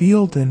be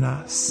revealed in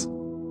us.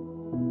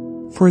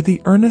 For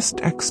the earnest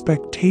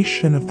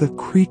expectation of the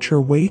creature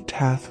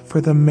waiteth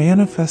for the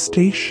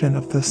manifestation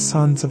of the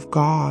sons of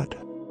God.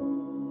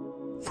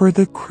 For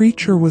the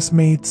creature was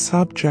made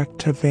subject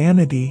to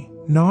vanity,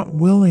 not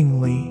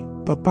willingly,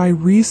 but by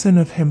reason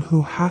of him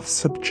who hath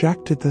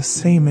subjected the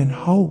same in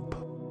hope.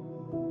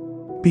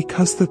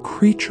 Because the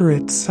creature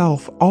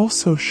itself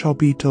also shall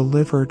be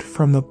delivered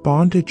from the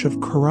bondage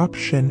of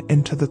corruption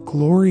into the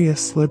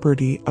glorious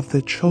liberty of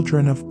the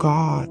children of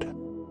God.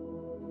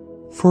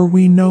 For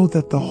we know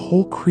that the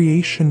whole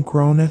creation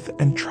groaneth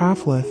and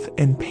travelleth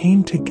in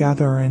pain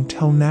together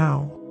until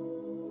now.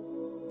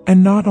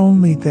 And not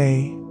only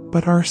they,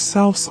 but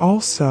ourselves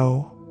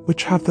also,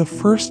 which have the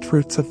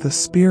firstfruits of the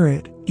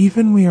Spirit,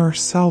 even we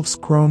ourselves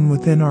groan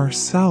within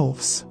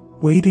ourselves,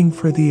 waiting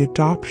for the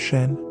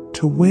adoption,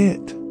 to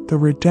wit, the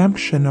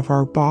redemption of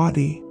our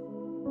body.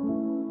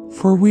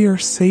 For we are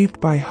saved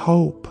by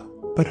hope,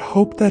 but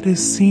hope that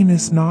is seen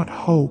is not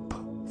hope.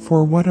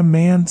 For what a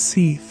man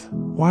seeth,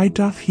 why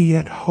doth he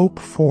yet hope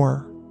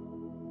for?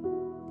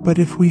 But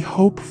if we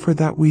hope for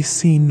that we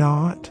see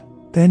not,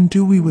 then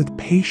do we with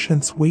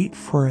patience wait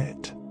for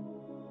it.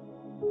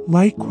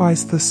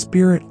 Likewise the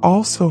Spirit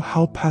also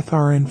helpeth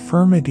our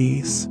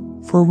infirmities,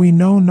 for we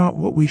know not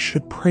what we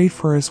should pray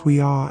for as we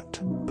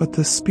ought, but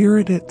the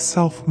Spirit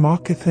itself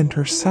maketh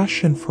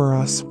intercession for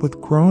us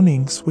with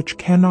groanings which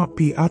cannot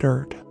be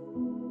uttered.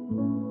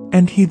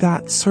 And he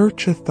that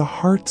searcheth the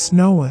hearts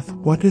knoweth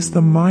what is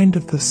the mind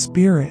of the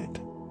Spirit,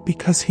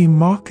 because he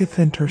maketh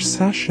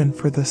intercession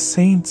for the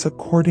saints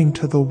according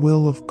to the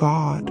will of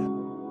God.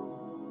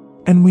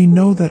 And we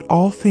know that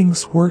all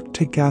things work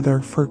together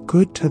for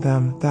good to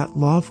them that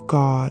love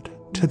God,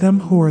 to them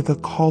who are the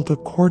called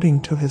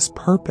according to his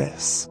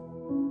purpose.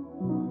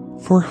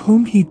 For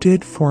whom he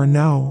did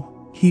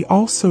foreknow, he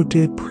also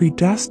did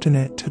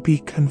predestinate to be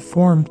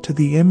conformed to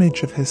the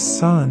image of his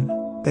Son,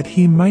 that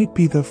he might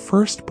be the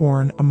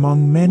firstborn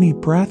among many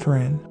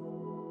brethren.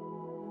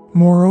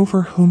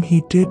 Moreover, whom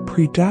he did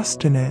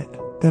predestinate,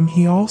 them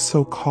he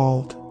also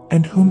called,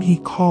 and whom he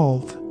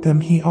called,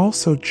 them he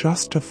also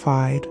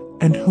justified,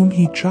 and whom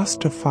he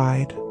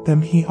justified,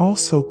 them he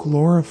also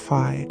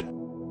glorified.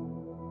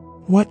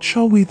 What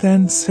shall we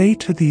then say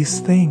to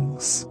these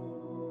things?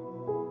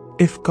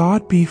 If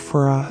God be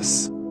for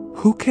us,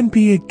 who can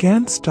be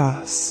against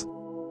us?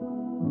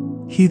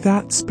 He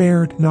that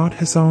spared not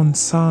his own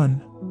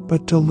Son,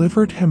 but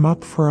delivered him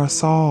up for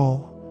us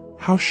all,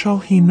 how shall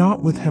he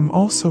not with him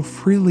also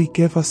freely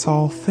give us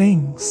all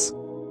things?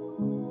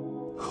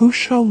 Who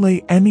shall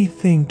lay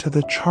anything to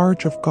the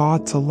charge of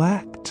God's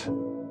elect?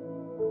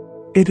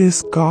 It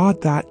is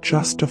God that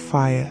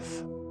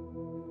justifieth.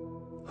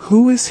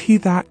 Who is he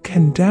that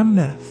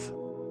condemneth?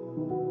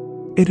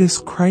 It is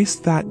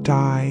Christ that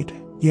died,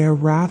 yea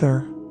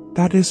rather,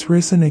 that is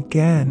risen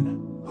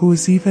again, who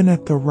is even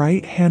at the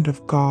right hand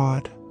of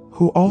God,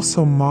 who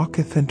also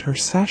maketh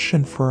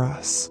intercession for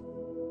us.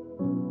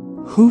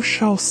 Who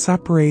shall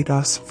separate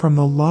us from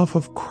the love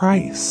of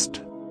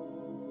Christ?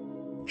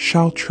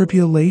 Shall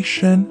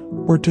tribulation,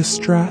 or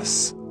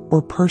distress,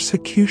 or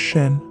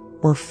persecution,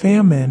 or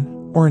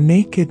famine, or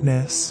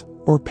nakedness,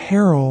 or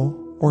peril,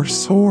 or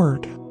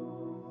sword?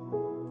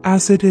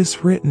 As it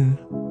is written,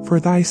 for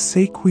thy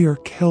sake we are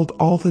killed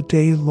all the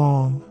day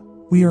long,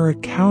 we are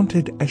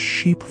accounted as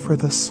sheep for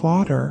the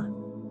slaughter.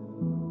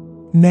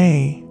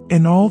 Nay,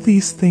 in all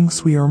these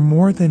things we are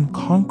more than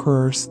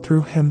conquerors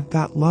through him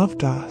that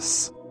loved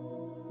us.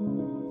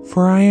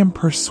 For I am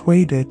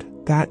persuaded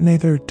that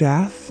neither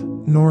death,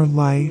 nor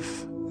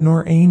life,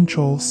 nor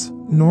angels,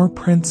 nor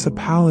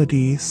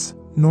principalities,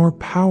 nor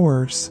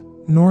powers,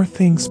 nor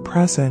things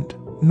present,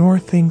 nor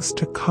things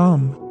to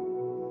come,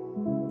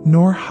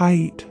 nor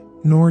height,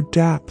 nor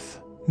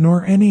depth,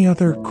 nor any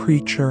other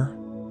creature,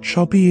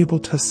 shall be able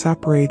to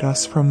separate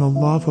us from the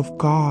love of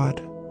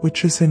God,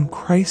 which is in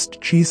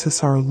Christ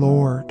Jesus our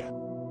Lord.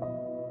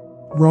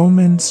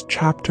 Romans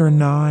chapter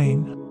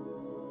 9.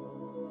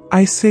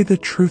 I say the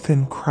truth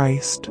in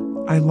Christ,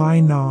 I lie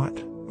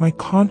not, my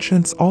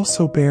conscience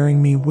also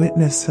bearing me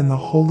witness in the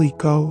Holy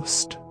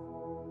Ghost,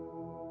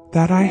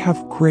 that I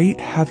have great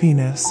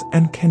heaviness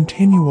and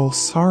continual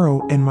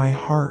sorrow in my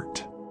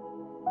heart.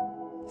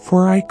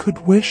 For I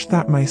could wish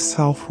that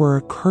myself were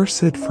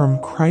accursed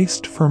from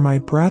Christ for my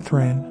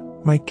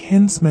brethren, my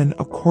kinsmen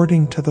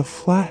according to the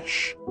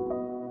flesh,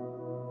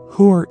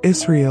 who are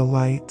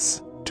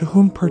Israelites, to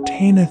whom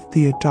pertaineth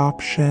the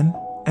adoption,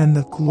 and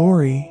the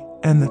glory,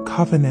 and the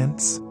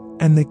covenants,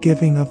 and the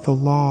giving of the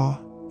law,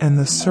 and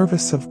the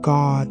service of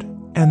God,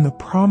 and the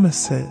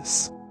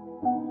promises,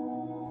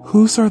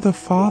 whose are the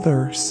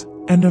fathers,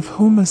 and of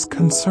whom as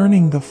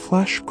concerning the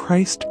flesh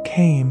Christ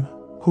came,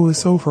 who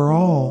is over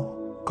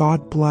all,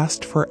 God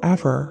blessed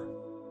forever.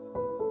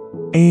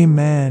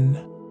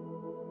 Amen.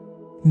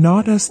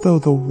 Not as though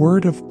the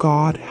word of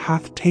God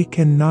hath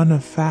taken none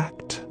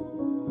effect.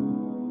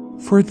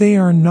 For they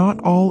are not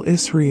all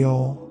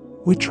Israel,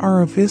 which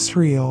are of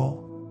Israel.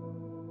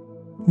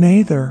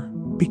 Neither,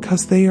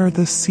 because they are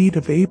the seed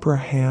of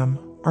Abraham,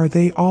 are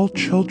they all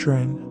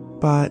children,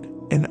 but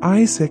in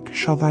Isaac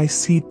shall thy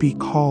seed be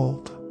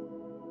called.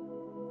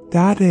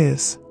 That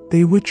is,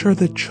 they which are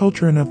the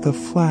children of the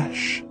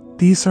flesh,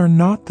 these are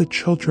not the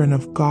children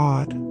of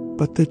God,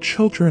 but the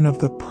children of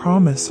the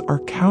promise are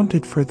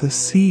counted for the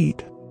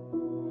seed.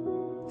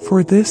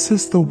 For this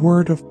is the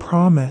word of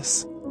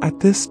promise, at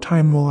this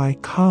time will I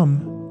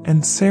come,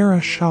 and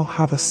Sarah shall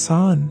have a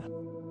son.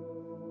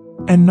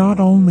 And not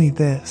only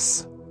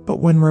this, but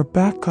when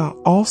Rebekah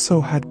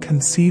also had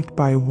conceived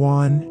by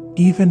one,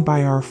 even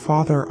by our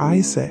father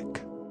Isaac.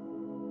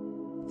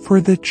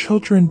 For the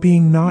children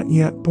being not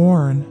yet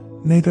born,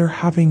 neither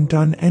having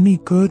done any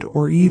good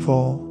or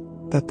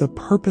evil, that the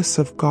purpose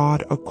of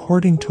God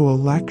according to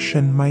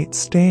election might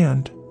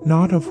stand,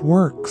 not of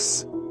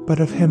works, but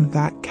of him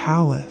that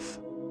calleth.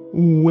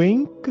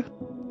 Wink.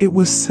 It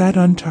was said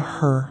unto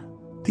her,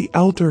 the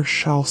elder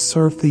shall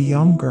serve the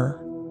younger.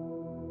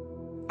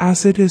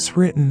 As it is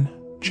written,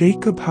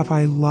 Jacob have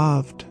I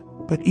loved,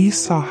 but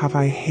Esau have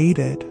I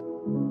hated.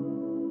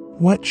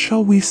 What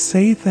shall we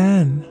say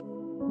then?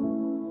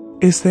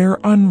 Is there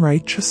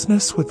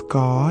unrighteousness with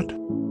God?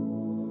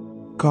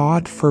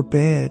 God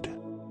forbid.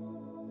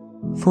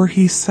 For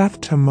he saith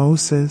to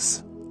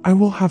Moses, I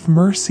will have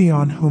mercy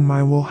on whom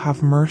I will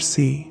have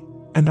mercy,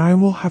 and I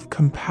will have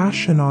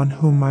compassion on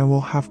whom I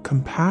will have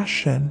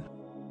compassion.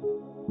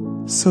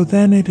 So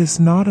then it is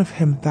not of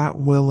him that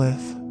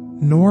willeth,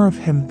 nor of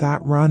him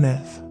that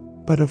runneth,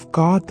 but of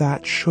God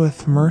that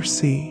sheweth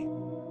mercy.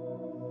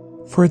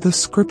 For the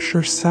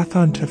scripture saith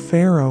unto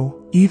Pharaoh,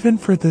 even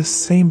for this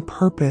same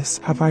purpose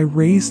have I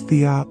raised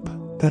thee up,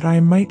 that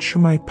I might shew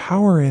my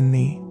power in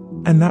thee,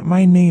 and that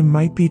my name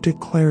might be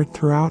declared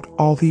throughout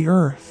all the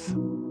earth.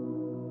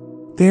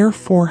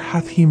 Therefore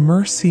hath he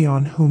mercy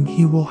on whom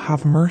he will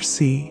have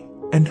mercy,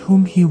 and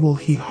whom he will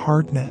he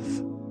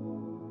hardeneth.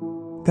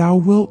 Thou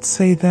wilt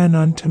say then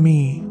unto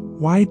me,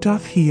 why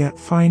doth he yet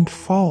find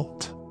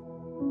fault?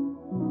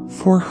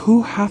 For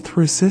who hath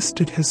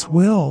resisted his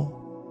will?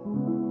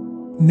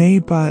 Nay,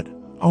 but,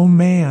 O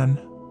man,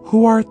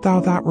 who art thou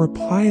that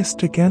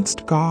repliest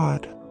against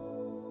God?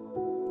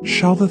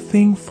 Shall the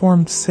thing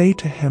formed say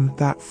to him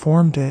that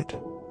formed it,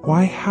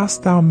 why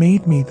hast thou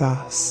made me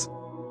thus?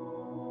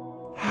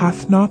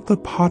 Hath not the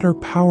potter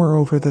power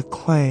over the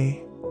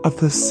clay, of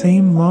the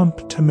same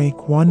lump to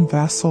make one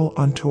vessel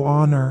unto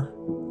honor,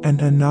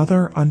 and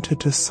another unto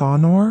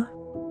dishonor?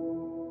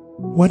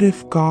 What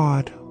if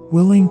God,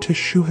 willing to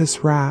shew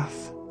his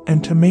wrath,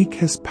 and to make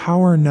his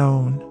power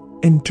known,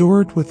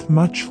 endured with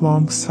much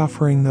long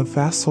suffering the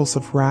vessels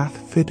of wrath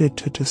fitted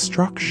to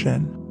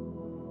destruction,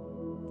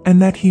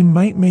 and that he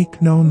might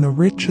make known the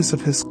riches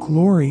of his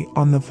glory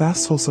on the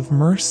vessels of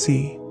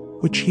mercy,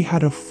 which he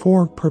had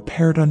afore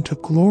prepared unto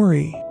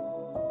glory?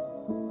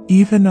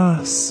 Even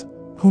us,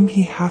 whom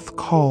he hath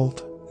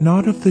called,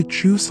 not of the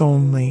Jews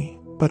only,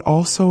 but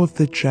also of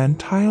the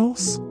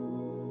Gentiles?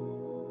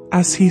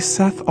 As he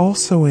saith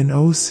also in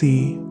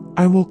Osee,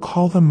 I will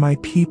call them my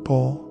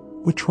people,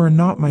 which were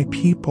not my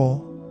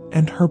people,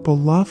 and her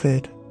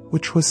beloved,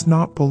 which was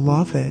not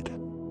beloved.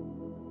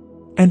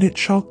 And it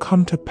shall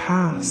come to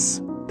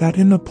pass, that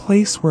in the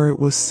place where it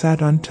was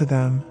said unto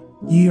them,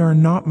 Ye are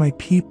not my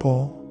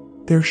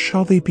people, there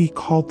shall they be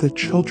called the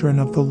children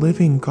of the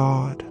living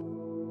God.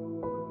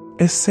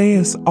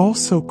 Esaias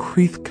also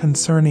crieth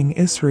concerning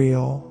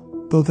Israel,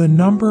 though the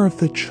number of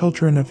the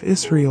children of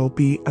Israel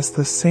be as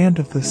the sand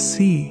of the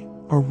sea,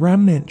 a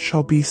remnant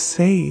shall be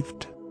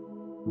saved.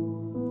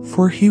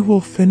 For he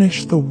will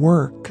finish the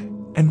work,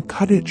 and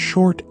cut it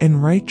short in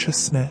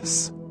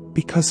righteousness,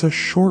 because a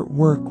short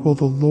work will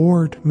the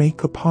Lord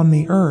make upon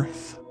the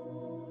earth.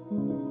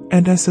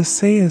 And as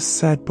Esaias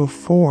said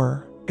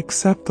before,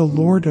 except the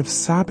Lord of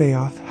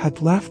Sabaoth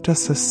had left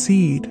us a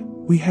seed,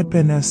 we had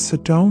been as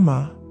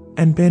Sodoma,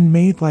 and been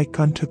made like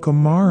unto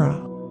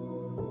Gomorrah.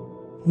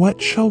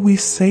 What shall we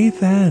say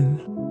then?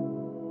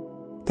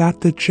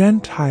 That the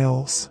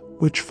Gentiles,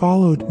 which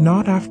followed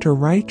not after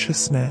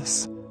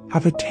righteousness,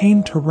 have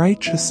attained to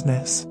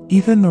righteousness,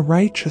 even the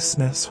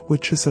righteousness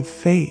which is of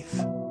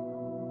faith.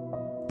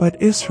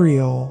 But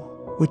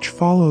Israel, which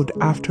followed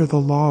after the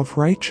law of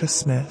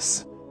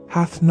righteousness,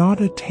 hath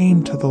not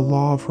attained to the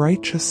law of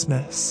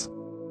righteousness.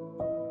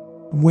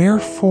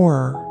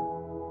 Wherefore?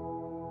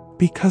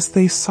 Because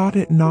they sought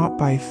it not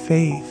by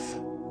faith,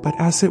 but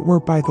as it were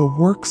by the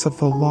works of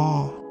the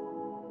law.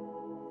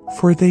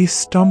 For they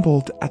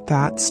stumbled at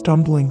that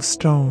stumbling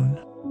stone.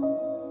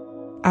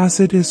 As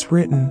it is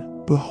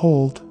written,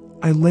 Behold,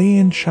 I lay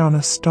in Shion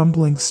a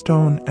stumbling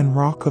stone and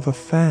rock of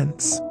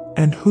offense,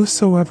 and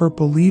whosoever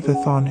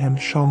believeth on him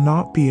shall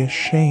not be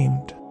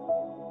ashamed.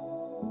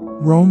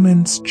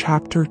 Romans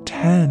chapter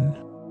 10.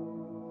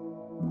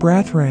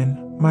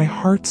 Brethren, my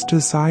heart's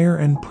desire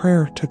and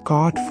prayer to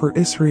God for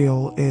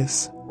Israel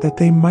is, that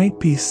they might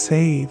be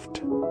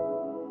saved.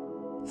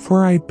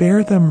 For I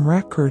bear them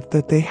record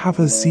that they have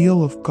a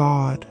zeal of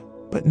God,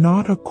 but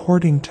not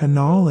according to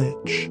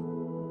knowledge.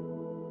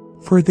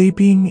 For they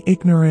being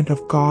ignorant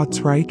of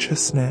God's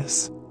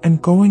righteousness,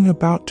 and going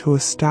about to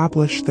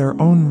establish their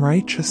own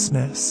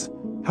righteousness,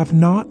 have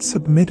not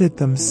submitted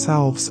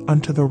themselves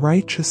unto the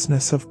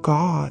righteousness of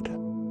God.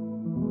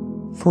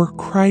 For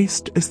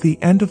Christ is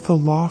the end of the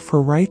law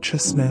for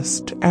righteousness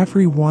to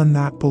every one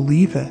that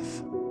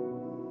believeth.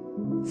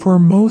 For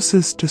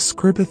Moses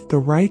describeth the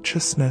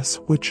righteousness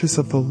which is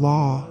of the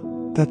law,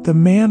 that the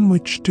man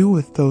which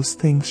doeth those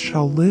things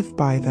shall live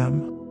by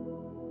them.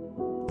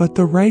 But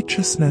the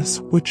righteousness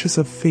which is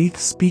of faith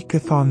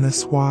speaketh on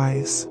this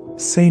wise,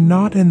 Say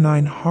not in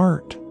thine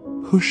heart,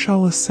 Who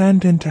shall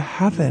ascend into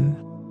heaven?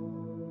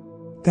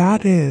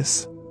 That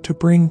is, to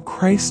bring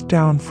Christ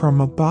down from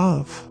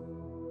above.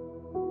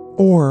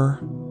 Or,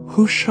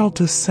 who shall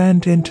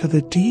descend into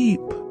the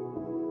deep?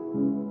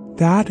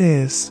 That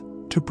is,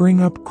 to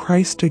bring up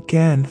Christ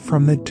again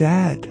from the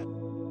dead.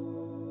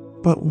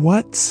 But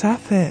what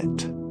saith it?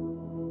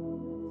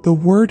 The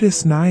word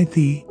is nigh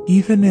thee,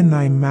 even in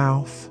thy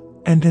mouth,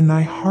 and in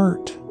thy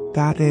heart,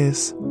 that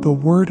is, the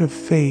word of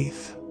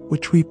faith,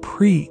 which we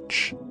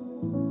preach.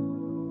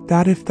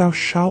 That if thou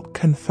shalt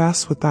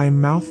confess with thy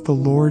mouth the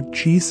Lord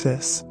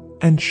Jesus,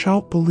 and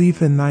shalt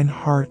believe in thine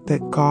heart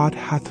that God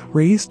hath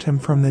raised him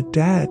from the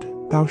dead,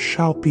 thou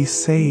shalt be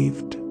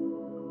saved.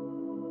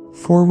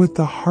 For with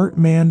the heart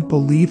man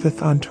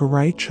believeth unto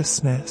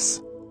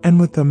righteousness, and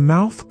with the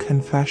mouth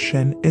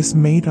confession is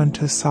made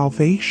unto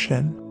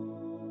salvation.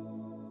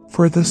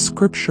 For the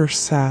scripture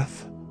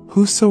saith,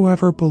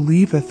 Whosoever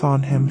believeth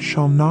on him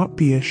shall not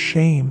be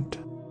ashamed.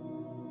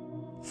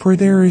 For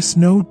there is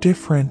no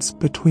difference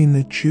between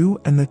the Jew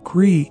and the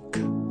Greek,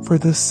 for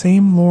the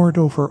same Lord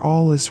over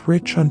all is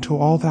rich unto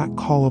all that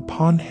call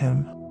upon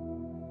him.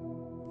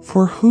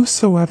 For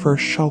whosoever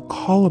shall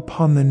call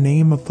upon the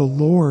name of the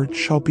Lord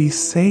shall be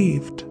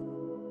saved.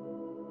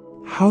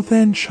 How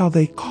then shall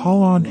they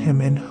call on him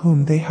in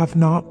whom they have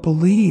not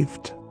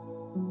believed?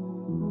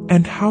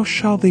 And how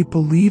shall they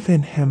believe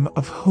in him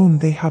of whom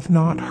they have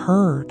not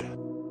heard?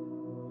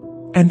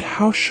 And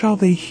how shall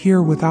they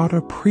hear without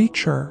a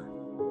preacher?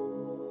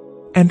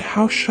 And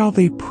how shall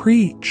they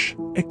preach,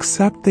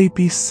 except they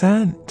be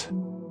sent?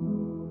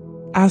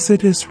 As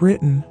it is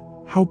written,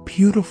 How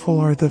beautiful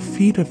are the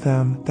feet of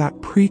them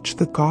that preach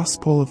the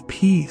gospel of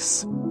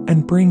peace,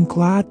 and bring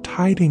glad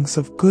tidings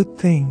of good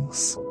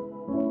things.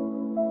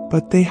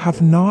 But they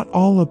have not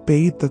all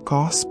obeyed the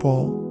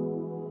gospel.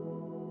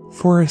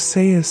 For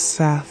Esaias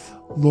saith,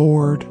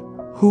 Lord,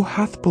 who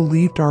hath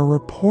believed our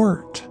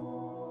report?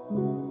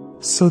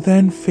 So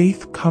then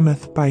faith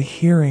cometh by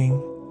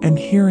hearing, and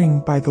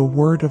hearing by the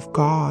word of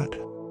God.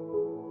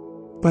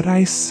 But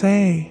I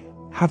say,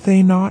 have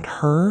they not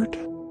heard?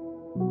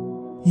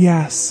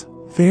 Yes,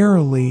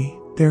 verily,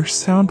 their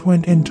sound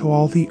went into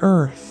all the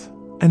earth,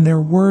 and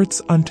their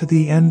words unto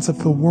the ends of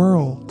the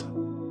world.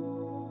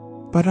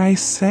 But I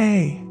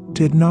say,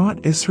 did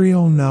not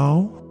Israel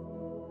know?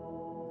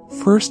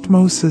 First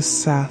Moses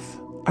saith,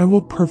 I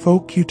will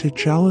provoke you to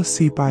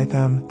jealousy by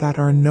them that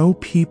are no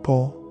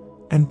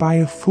people, and by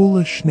a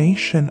foolish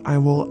nation I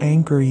will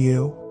anger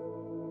you.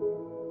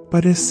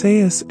 But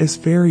Esaias is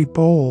very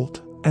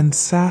bold, and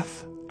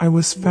saith, I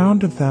was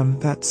found of them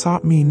that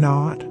sought me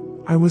not,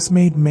 I was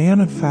made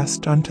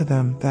manifest unto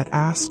them that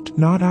asked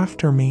not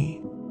after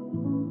me.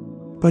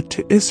 But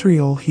to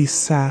Israel he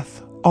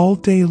saith, All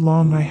day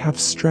long I have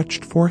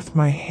stretched forth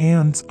my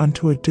hands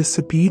unto a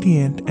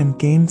disobedient and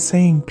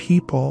gainsaying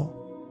people.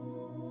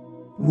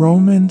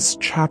 Romans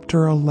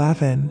chapter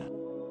 11.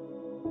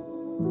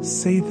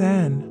 Say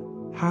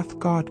then, hath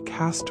God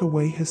cast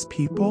away his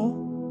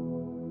people?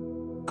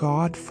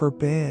 God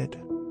forbid.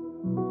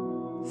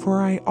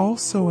 For I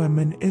also am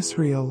an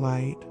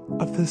Israelite,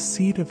 of the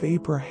seed of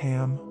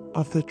Abraham,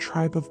 of the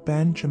tribe of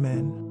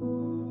Benjamin.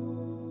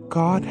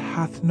 God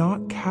hath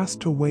not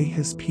cast away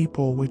his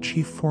people which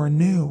he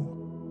foreknew.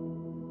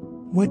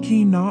 Wot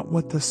ye not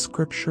what the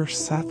scripture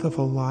saith of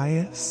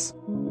Elias?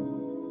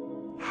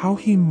 How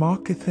he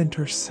mocketh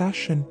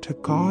intercession to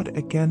God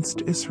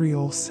against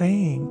Israel,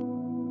 saying,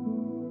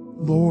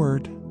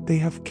 Lord, they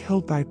have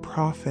killed thy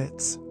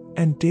prophets,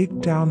 and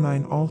dig down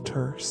thine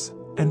altars,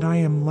 and I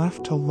am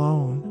left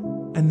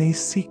alone, and they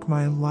seek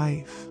my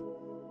life.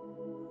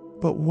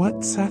 But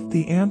what saith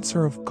the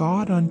answer of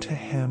God unto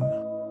him?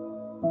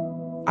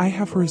 I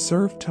have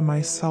reserved to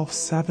myself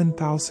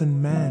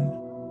 7,000 men,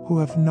 who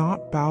have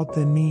not bowed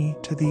the knee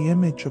to the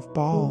image of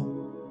Baal.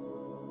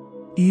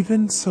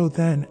 Even so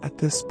then at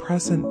this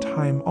present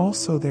time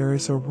also there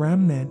is a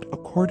remnant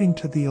according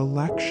to the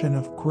election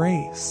of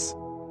grace.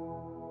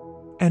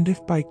 And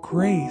if by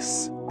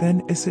grace,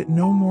 then is it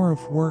no more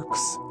of works,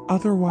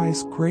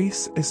 otherwise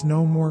grace is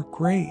no more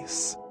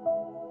grace.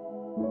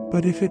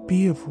 But if it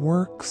be of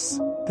works,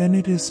 then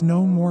it is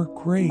no more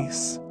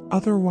grace,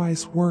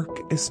 otherwise work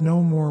is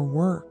no more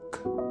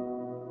work.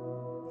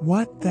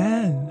 What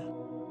then?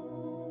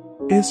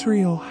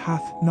 Israel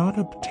hath not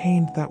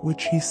obtained that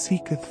which he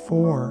seeketh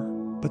for,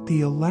 but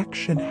the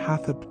election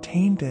hath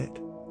obtained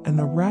it, and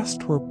the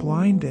rest were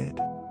blinded.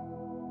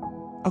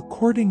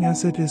 According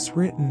as it is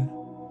written,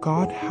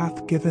 God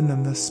hath given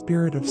them the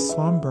spirit of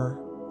slumber,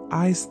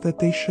 eyes that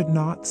they should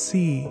not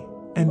see,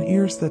 and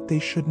ears that they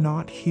should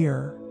not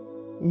hear.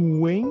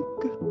 Wink.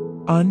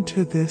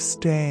 Unto this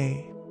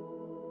day.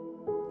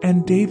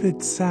 And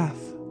David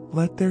saith,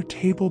 Let their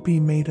table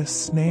be made a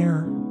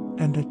snare,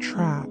 and a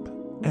trap,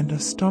 and a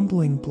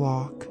stumbling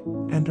block,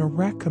 and a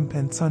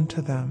recompense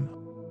unto them.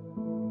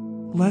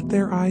 Let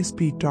their eyes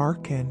be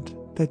darkened,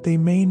 that they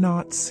may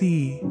not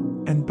see,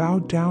 and bow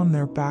down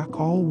their back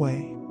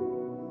alway.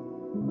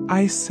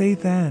 I say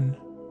then,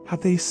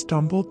 have they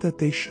stumbled that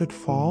they should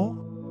fall?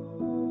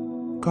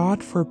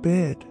 God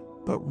forbid,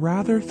 but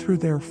rather through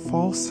their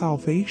fall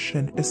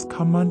salvation is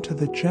come unto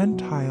the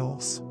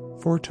Gentiles,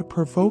 for to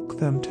provoke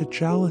them to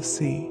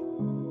jealousy.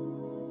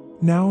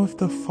 Now if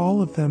the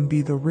fall of them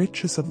be the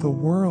riches of the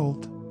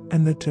world,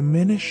 and the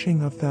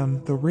diminishing of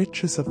them the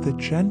riches of the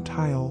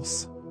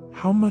Gentiles,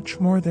 how much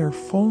more their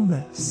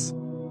fullness?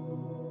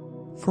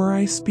 For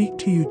I speak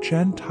to you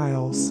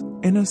Gentiles,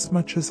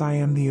 inasmuch as I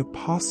am the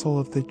apostle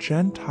of the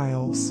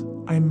Gentiles,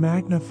 I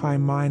magnify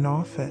mine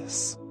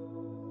office.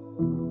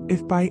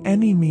 If by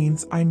any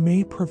means I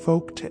may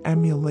provoke to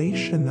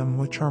emulation them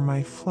which are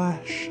my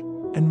flesh,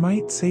 and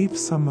might save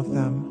some of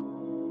them.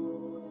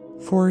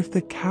 For if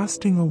the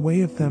casting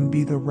away of them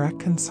be the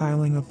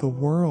reconciling of the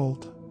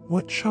world,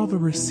 what shall the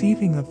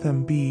receiving of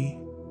them be,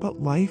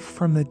 but life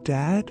from the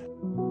dead?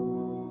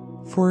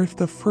 For if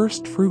the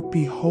first fruit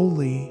be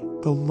holy,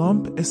 the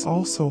lump is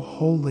also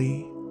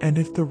holy, and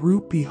if the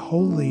root be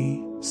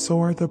holy, so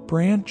are the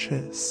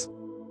branches.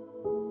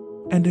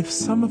 And if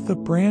some of the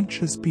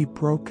branches be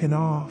broken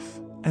off,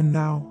 and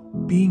thou,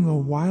 being a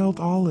wild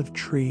olive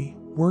tree,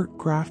 wert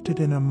grafted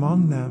in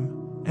among them,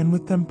 and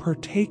with them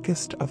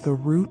partakest of the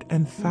root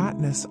and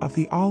fatness of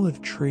the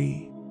olive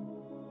tree,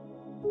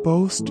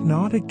 boast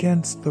not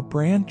against the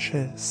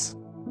branches.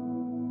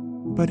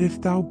 But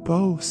if thou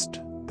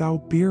boast, thou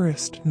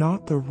bearest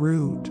not the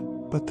root,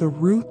 but the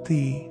root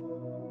thee.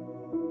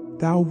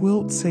 Thou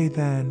wilt say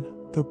then,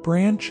 the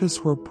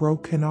branches were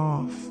broken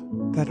off,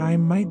 that I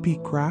might be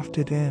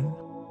grafted in.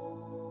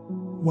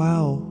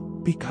 Well,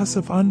 because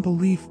of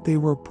unbelief they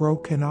were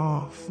broken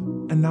off,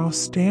 and thou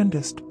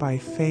standest by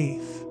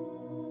faith.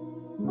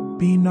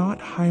 Be not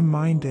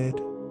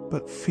high-minded,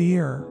 but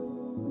fear.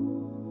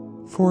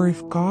 For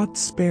if God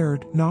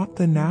spared not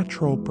the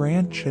natural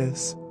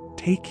branches,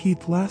 take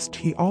heed lest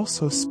he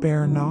also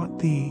spare not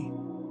thee.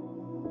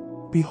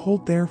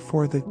 Behold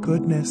therefore the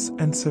goodness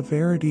and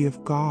severity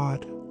of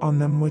God on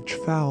them which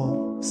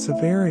fell,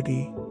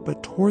 severity,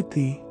 but toward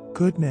thee,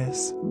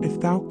 goodness, if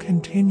thou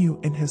continue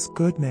in his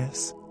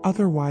goodness,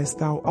 otherwise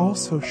thou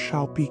also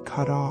shalt be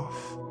cut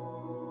off.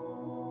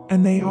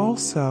 And they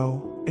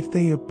also, if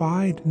they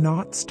abide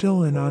not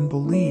still in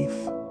unbelief,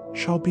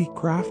 shall be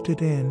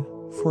grafted in,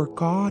 for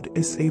God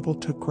is able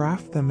to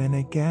graft them in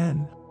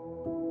again.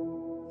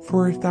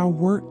 For if thou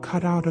wert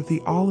cut out of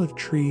the olive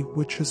tree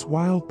which is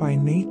wild by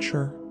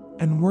nature,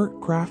 and wert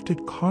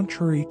grafted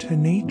contrary to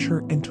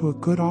nature into a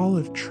good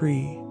olive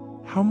tree,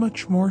 how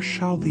much more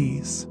shall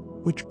these,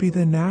 which be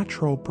the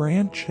natural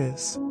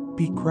branches,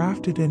 be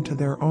grafted into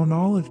their own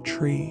olive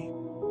tree?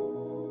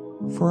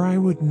 For I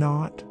would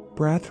not,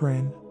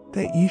 brethren,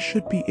 that ye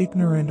should be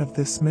ignorant of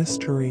this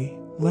mystery,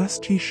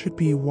 lest ye should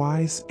be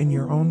wise in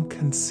your own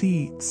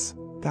conceits,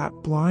 that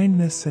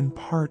blindness in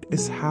part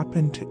is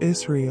happened to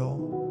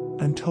Israel,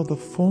 until the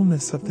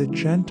fullness of the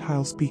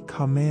Gentiles be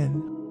come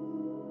in.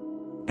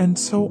 And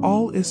so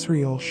all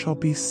Israel shall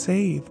be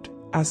saved,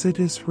 as it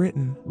is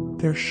written,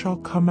 there shall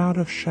come out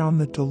of Shaun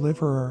the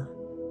deliverer,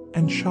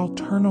 and shall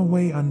turn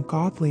away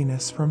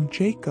ungodliness from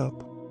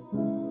Jacob.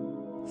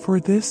 For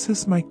this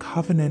is my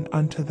covenant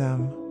unto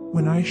them,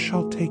 when I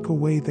shall take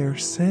away their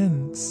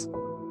sins.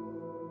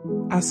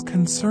 As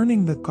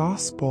concerning the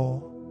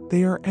gospel,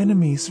 they are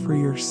enemies for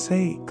your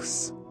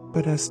sakes,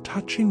 but as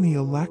touching the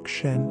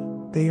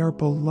election, they are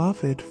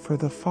beloved for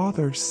the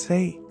Father's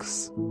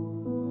sakes.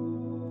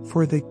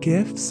 For the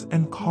gifts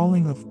and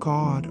calling of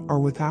God are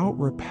without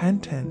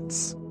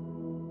repentance.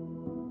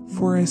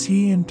 For as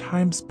ye in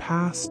times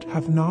past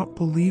have not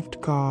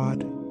believed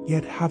God,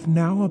 yet have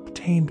now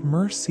obtained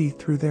mercy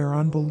through their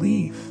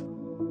unbelief,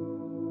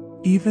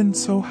 even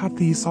so have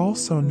these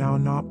also now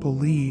not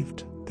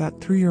believed,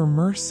 that through your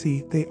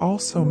mercy they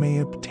also may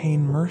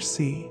obtain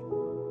mercy.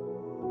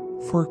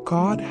 For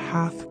God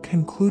hath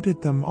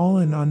concluded them all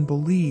in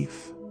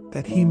unbelief,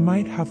 that he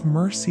might have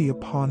mercy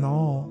upon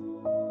all.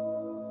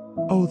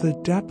 O the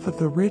depth of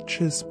the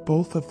riches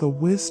both of the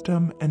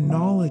wisdom and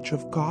knowledge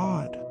of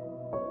God!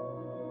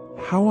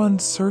 How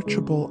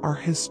unsearchable are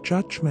his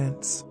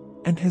judgments,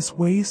 and his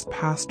ways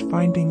past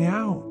finding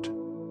out!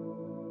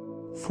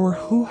 For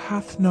who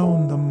hath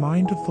known the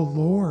mind of the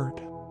Lord?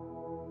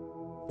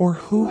 Or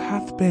who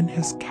hath been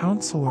his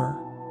counselor?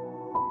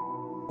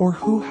 Or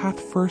who hath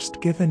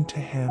first given to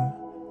him,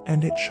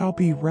 and it shall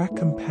be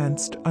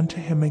recompensed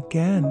unto him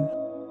again?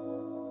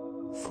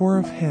 For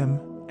of him,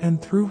 and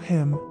through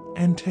him,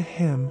 and to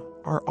him,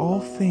 are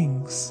all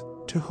things,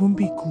 to whom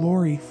be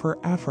glory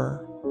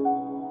forever.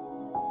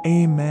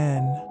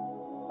 Amen.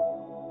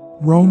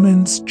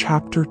 Romans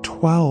chapter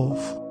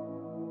 12.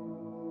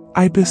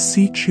 I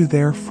beseech you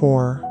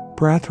therefore,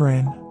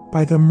 brethren,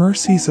 by the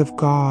mercies of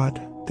God,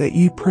 that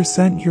ye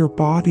present your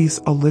bodies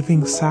a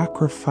living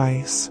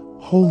sacrifice,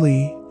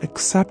 holy,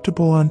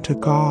 acceptable unto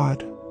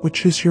God,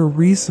 which is your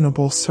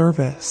reasonable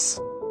service.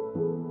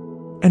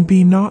 And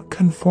be not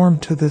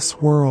conformed to this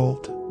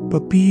world,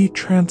 but be ye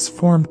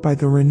transformed by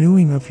the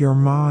renewing of your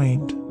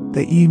mind,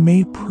 that ye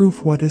may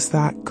prove what is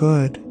that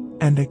good,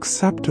 and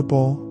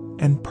acceptable,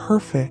 and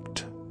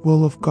perfect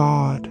will of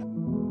God.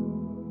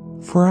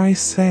 For I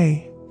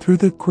say, through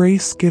the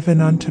grace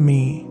given unto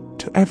me,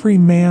 to every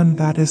man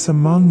that is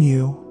among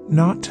you,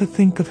 not to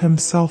think of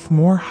himself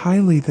more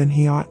highly than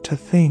he ought to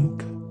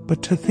think,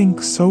 but to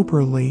think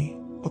soberly,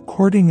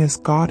 according as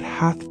God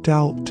hath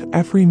dealt to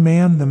every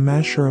man the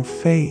measure of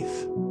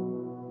faith.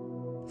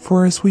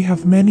 For as we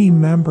have many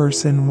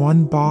members in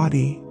one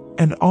body,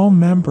 and all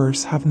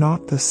members have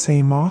not the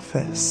same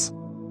office,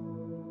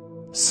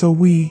 so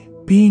we,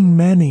 being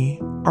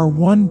many, are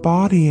one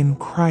body in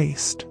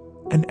Christ,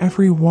 and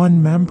every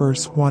one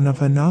members one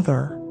of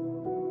another.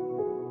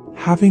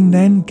 Having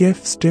then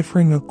gifts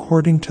differing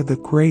according to the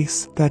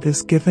grace that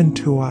is given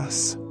to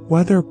us,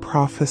 whether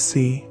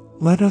prophecy,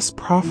 let us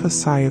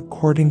prophesy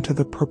according to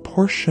the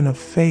proportion of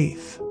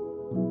faith.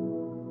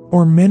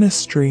 Or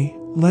ministry,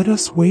 let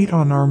us wait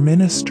on our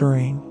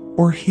ministering,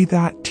 or he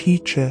that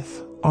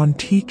teacheth, on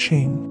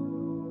teaching.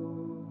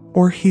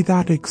 Or he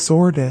that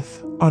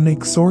exhorteth, on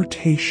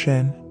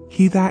exhortation.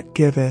 He that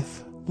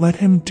giveth, let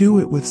him do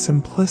it with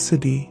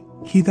simplicity.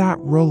 He that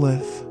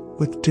ruleth,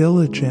 with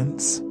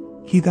diligence.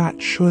 He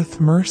that sheweth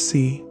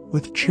mercy,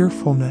 with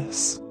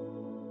cheerfulness.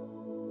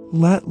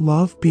 Let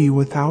love be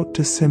without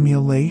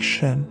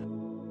dissimulation.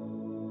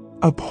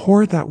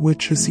 Abhor that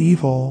which is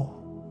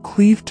evil,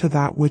 cleave to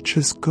that which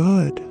is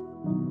good.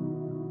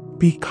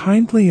 Be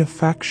kindly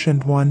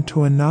affectioned one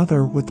to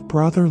another with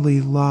brotherly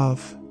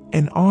love,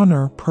 in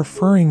honor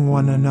preferring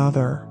one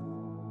another.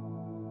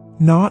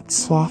 Not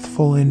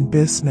slothful in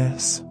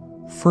business,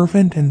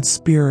 fervent in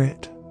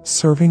spirit,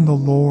 serving the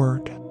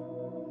Lord.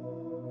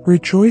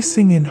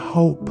 Rejoicing in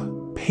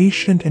hope,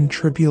 patient in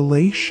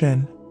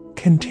tribulation,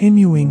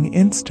 continuing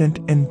instant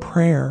in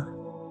prayer.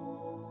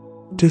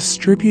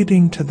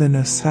 Distributing to the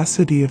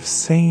necessity of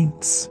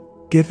saints,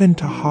 given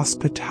to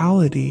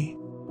hospitality.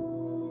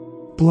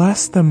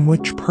 Bless them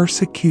which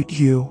persecute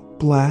you,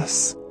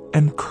 bless,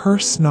 and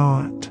curse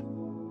not.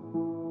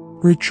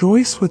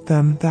 Rejoice with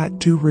them that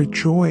do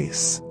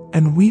rejoice,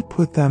 and weep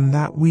with them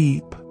that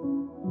weep.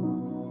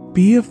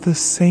 Be of the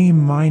same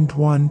mind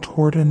one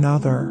toward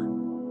another.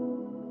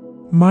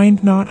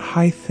 Mind not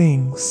high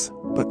things,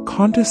 but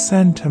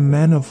condescend to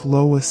men of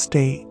low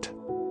estate.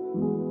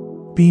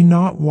 Be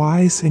not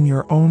wise in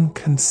your own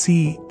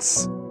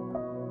conceits.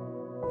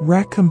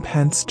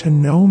 Recompense to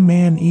no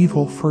man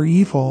evil for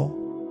evil.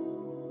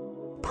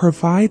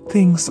 Provide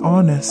things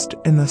honest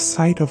in the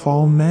sight of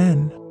all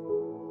men.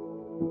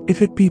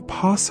 If it be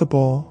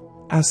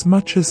possible, as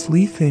much as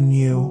lieth in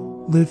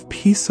you, live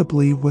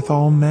peaceably with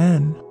all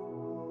men.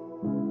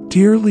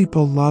 Dearly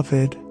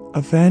beloved,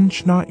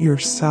 avenge not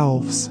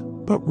yourselves,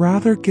 but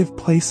rather give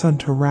place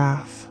unto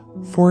wrath,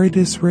 for it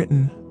is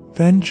written,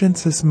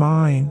 Vengeance is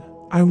mine,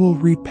 I will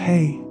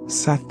repay,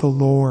 saith the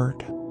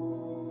Lord.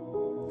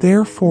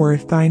 Therefore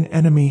if thine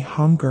enemy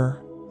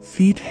hunger,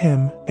 feed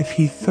him, if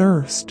he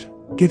thirst,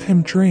 give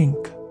him drink,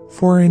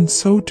 for in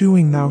so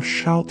doing thou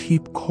shalt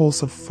heap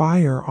coals of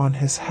fire on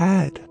his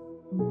head.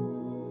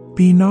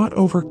 Be not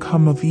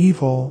overcome of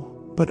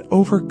evil, but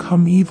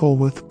overcome evil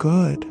with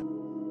good.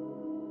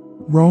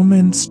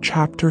 Romans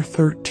chapter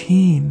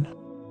 13.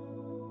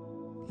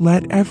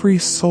 Let every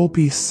soul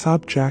be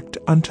subject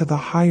unto the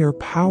higher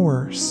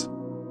powers.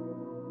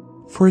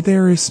 For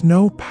there is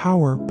no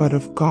power but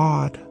of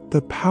God,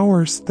 the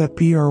powers that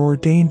be are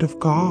ordained of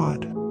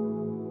God.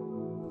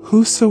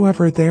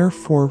 Whosoever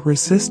therefore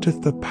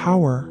resisteth the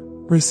power,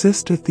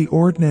 resisteth the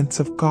ordinance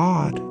of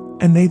God,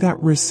 and they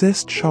that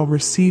resist shall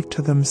receive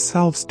to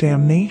themselves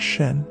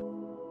damnation.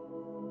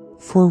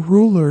 For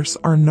rulers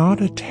are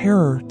not a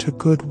terror to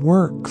good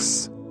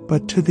works,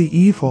 but to the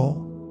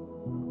evil.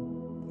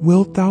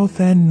 Wilt thou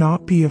then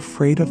not be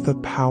afraid of the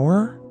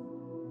power?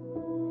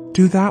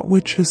 Do that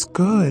which is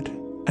good,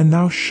 and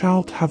thou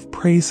shalt have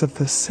praise of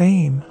the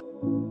same.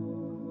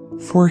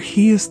 For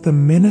he is the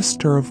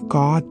minister of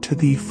God to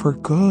thee for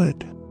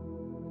good.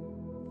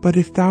 But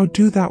if thou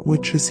do that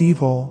which is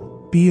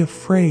evil, be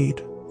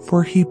afraid,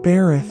 for he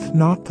beareth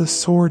not the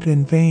sword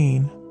in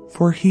vain,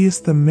 for he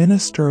is the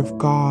minister of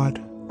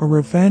God, a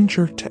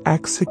revenger to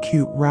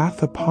execute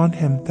wrath upon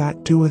him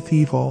that doeth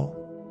evil.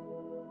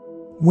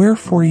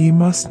 Wherefore ye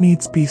must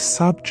needs be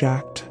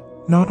subject,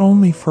 not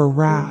only for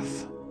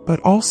wrath, but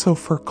also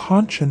for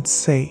conscience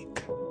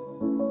sake.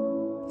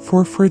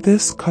 For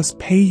this cause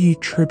pay ye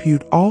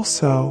tribute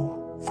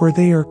also, for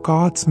they are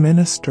God's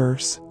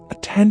ministers,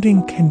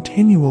 attending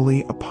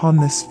continually upon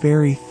this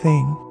very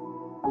thing.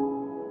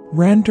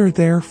 Render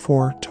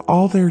therefore to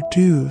all their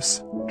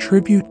dues,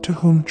 tribute to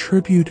whom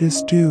tribute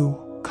is due,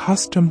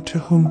 custom to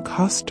whom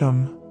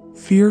custom,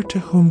 fear to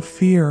whom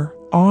fear,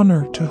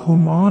 honor to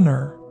whom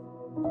honor.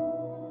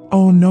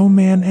 Owe no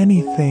man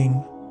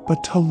anything,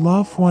 but to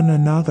love one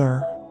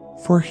another,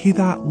 for he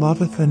that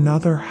loveth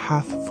another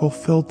hath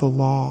fulfilled the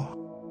law.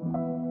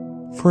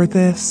 For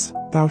this,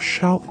 thou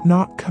shalt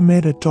not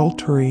commit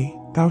adultery,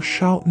 thou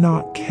shalt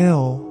not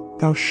kill,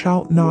 thou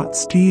shalt not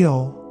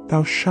steal,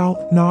 thou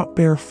shalt not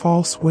bear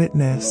false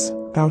witness,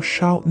 thou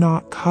shalt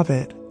not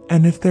covet,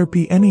 and if there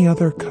be any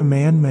other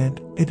commandment,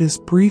 it is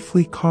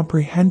briefly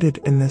comprehended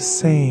in this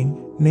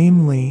saying,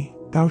 namely,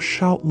 thou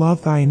shalt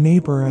love thy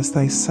neighbor as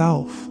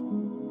thyself.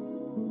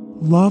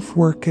 Love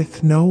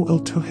worketh no ill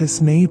to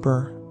his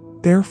neighbor,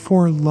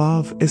 therefore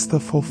love is the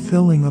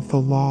fulfilling of the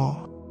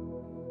law.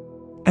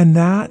 And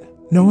that,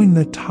 knowing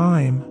the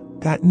time,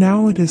 that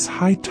now it is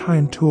high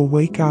time to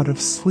awake out of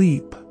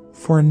sleep,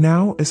 for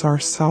now is our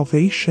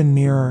salvation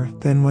nearer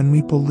than when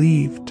we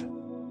believed.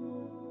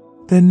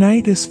 The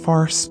night is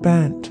far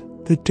spent,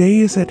 the day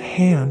is at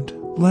hand,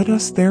 let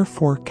us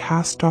therefore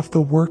cast off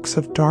the works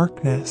of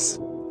darkness,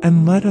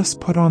 and let us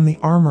put on the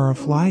armor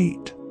of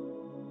light.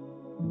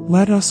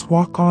 Let us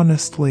walk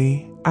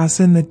honestly, as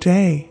in the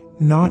day,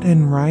 not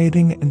in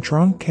rioting and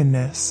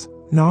drunkenness,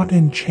 not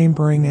in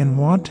chambering and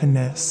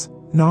wantonness,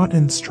 not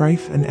in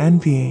strife and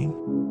envying.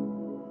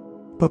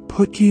 But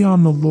put ye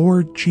on the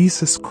Lord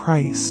Jesus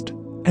Christ,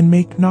 and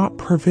make not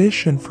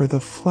provision for the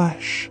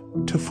flesh,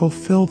 to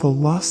fulfill the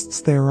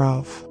lusts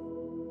thereof.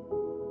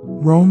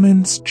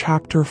 Romans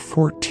chapter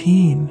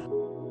 14.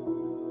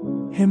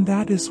 Him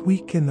that is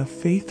weak in the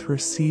faith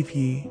receive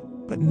ye,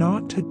 but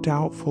not to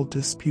doubtful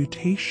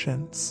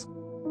disputations.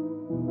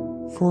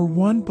 For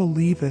one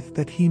believeth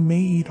that he may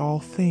eat all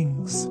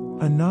things,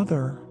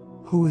 another,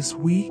 who is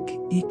weak,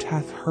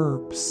 eateth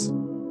herbs.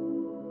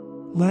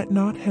 Let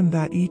not him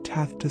that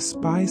eateth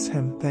despise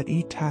him that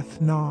eateth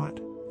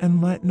not,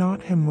 and let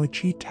not him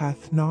which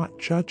eateth not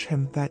judge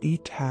him that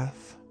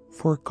eateth,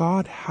 for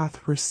God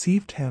hath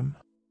received him.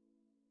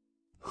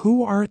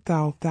 Who art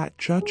thou that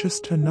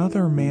judgest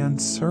another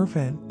man's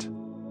servant?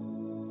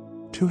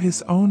 To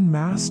his own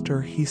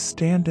master he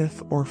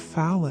standeth or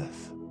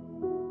falleth.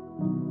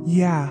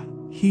 Yea,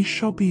 he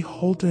shall be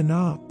holden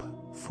up,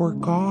 for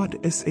God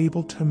is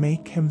able to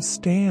make him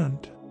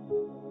stand.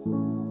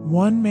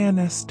 One man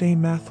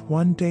esteemeth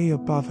one day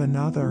above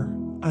another,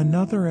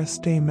 another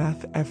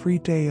esteemeth every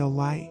day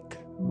alike.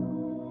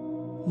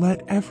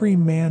 Let every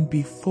man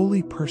be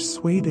fully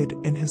persuaded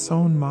in his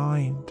own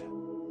mind.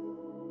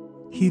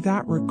 He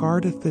that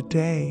regardeth the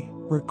day,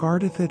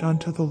 regardeth it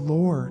unto the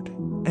Lord,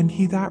 and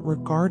he that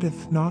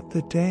regardeth not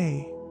the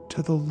day,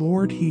 to the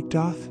Lord he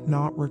doth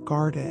not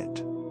regard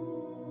it.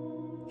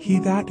 He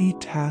that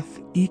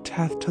eateth,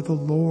 eateth to the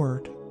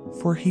Lord,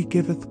 for he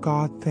giveth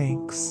God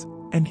thanks,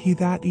 and he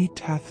that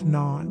eateth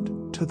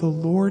not, to the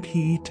Lord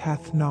he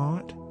eateth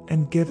not,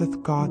 and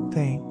giveth God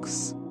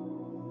thanks.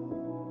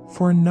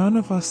 For none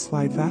of us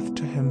liveth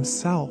to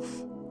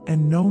himself,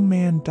 and no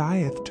man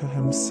dieth to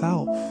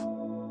himself.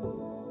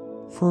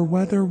 For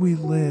whether we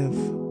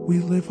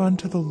live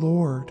unto the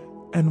Lord,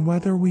 and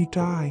whether we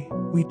die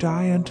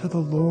unto the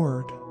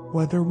Lord,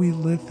 whether we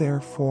live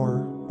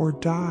therefore, or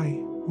die,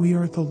 we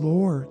are the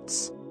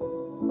Lord's.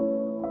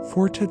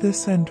 For to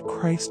this end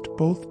Christ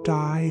both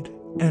died,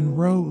 and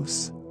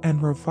rose,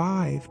 and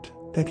revived,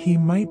 that he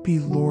might be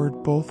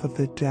Lord both of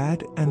the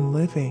dead and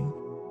living.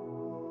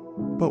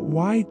 But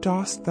why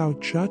dost thou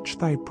judge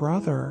thy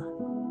brother?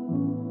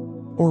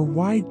 Or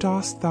why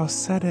dost thou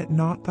set at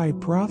naught thy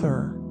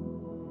brother?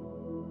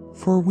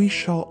 For we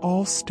shall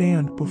all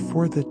stand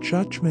before the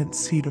judgment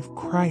seat of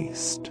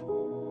Christ.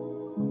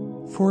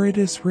 For it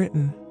is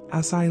written,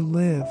 As I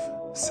live,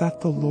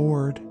 saith the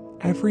Lord,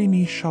 every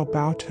knee shall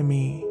bow to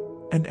me,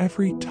 and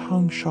every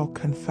tongue shall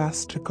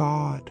confess to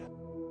God.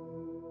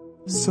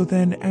 So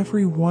then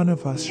every one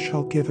of us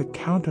shall give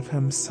account of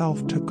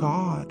himself to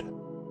God.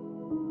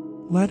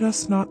 Let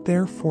us not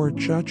therefore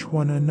judge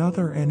one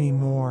another any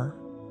more,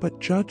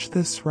 but judge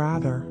this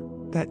rather,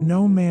 that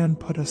no man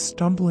put a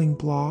stumbling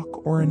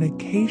block or an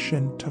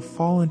occasion to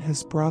fall in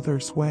his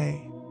brother's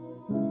way.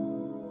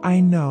 I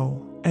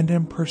know, and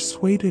am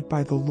persuaded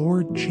by the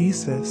Lord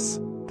Jesus,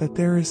 that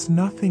there is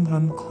nothing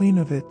unclean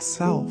of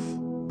itself,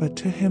 but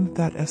to him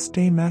that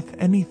esteemeth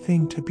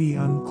anything to be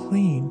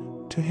unclean,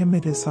 to him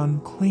it is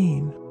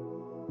unclean.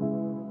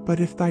 But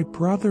if thy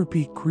brother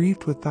be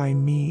grieved with thy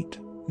meat,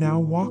 now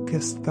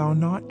walkest thou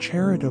not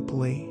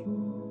charitably.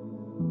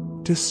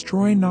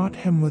 Destroy not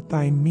him with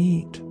thy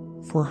meat,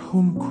 for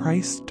whom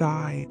Christ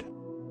died.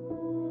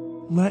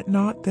 Let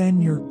not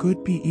then your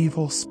good be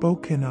evil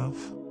spoken of.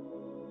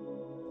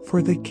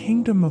 For the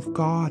kingdom of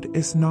God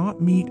is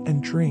not meat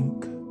and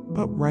drink,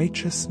 but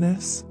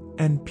righteousness,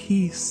 and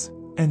peace,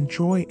 and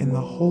joy in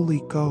the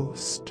Holy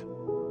Ghost.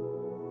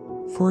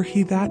 For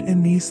he that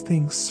in these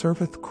things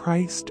serveth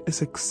Christ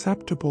is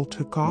acceptable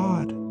to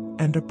God,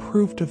 and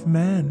approved of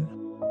men.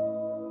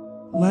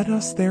 Let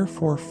us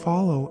therefore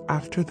follow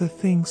after the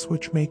things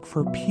which make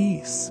for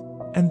peace,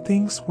 and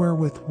things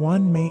wherewith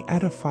one may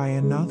edify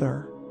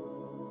another.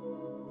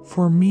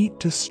 For meat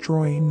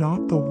destroy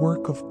not the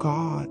work of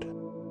God.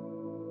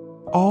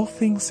 All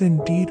things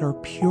indeed are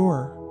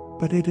pure,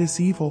 but it is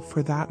evil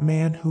for that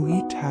man who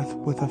eateth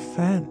with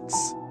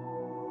offense.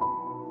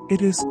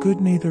 It is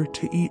good neither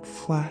to eat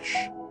flesh,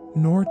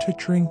 nor to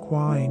drink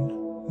wine,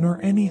 nor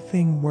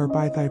anything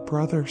whereby thy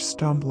brother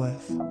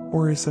stumbleth,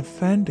 or is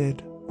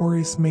offended, or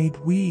is made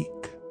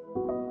weak.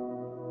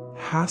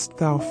 Hast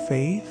thou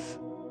faith?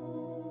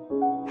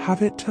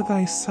 have it to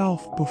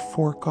thyself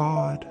before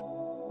God.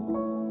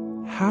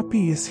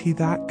 Happy is he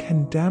that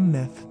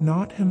condemneth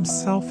not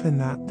himself in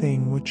that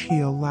thing which he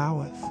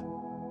alloweth.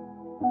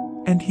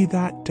 And he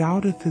that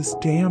doubteth is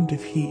damned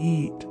if he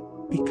eat,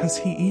 because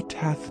he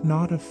eateth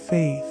not of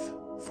faith,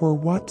 for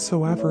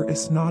whatsoever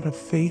is not of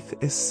faith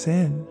is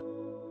sin.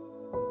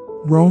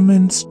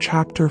 Romans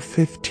chapter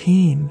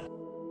 15.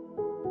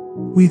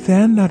 We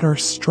then that are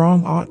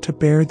strong ought to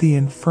bear the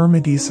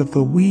infirmities of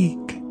the weak,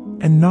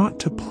 and not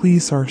to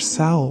please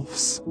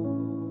ourselves.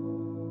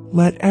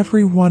 Let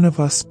every one of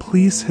us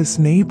please his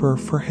neighbor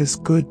for his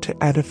good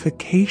to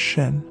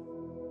edification.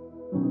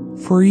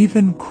 For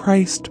even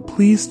Christ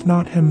pleased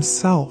not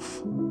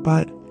himself,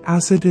 but,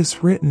 as it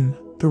is written,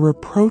 the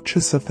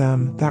reproaches of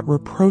them that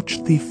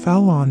reproached thee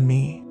fell on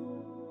me.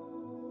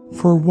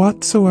 For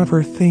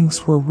whatsoever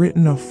things were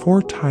written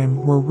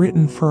aforetime were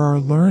written for our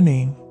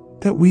learning,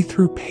 that we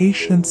through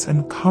patience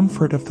and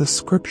comfort of the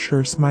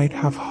Scriptures might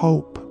have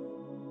hope.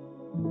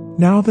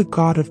 Now the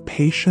God of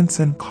patience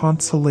and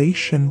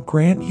consolation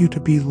grant you to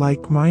be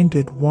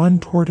like-minded one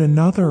toward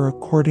another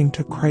according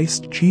to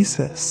Christ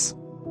Jesus,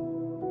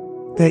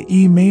 that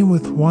ye may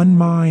with one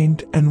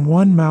mind and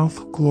one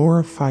mouth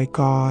glorify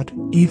God,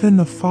 even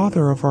the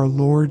Father of our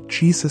Lord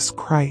Jesus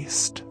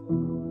Christ.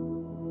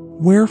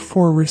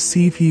 Wherefore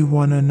receive ye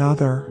one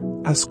another,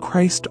 as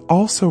Christ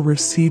also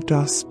received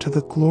us to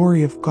the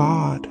glory of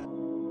God.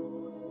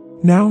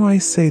 Now I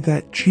say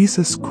that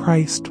Jesus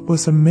Christ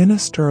was a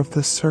minister of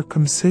the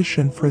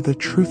circumcision for the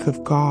truth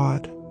of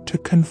God, to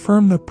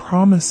confirm the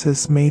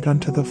promises made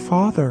unto the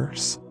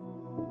fathers,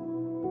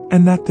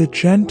 and that the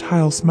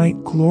Gentiles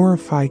might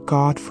glorify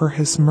God for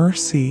his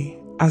mercy,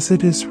 as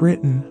it is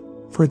written,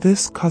 For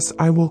this cause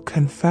I will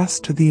confess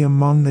to thee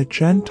among the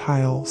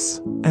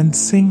Gentiles, and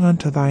sing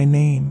unto thy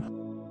name.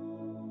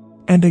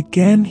 And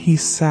again he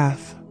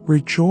saith,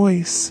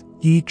 Rejoice,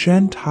 ye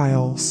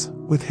Gentiles,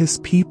 with his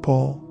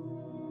people.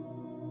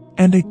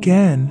 And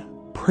again,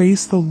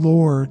 Praise the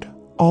Lord,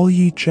 all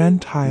ye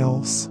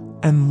Gentiles,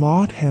 and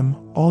laud him,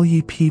 all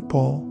ye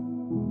people.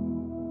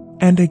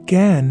 And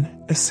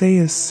again,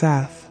 Esaias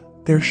saith,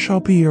 There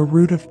shall be a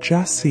root of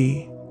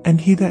Jesse, and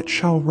he that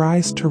shall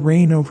rise to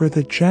reign over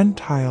the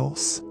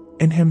Gentiles,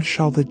 in him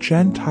shall the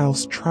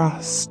Gentiles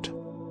trust.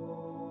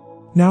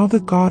 Now the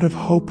God of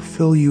hope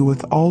fill you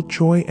with all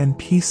joy and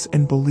peace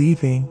in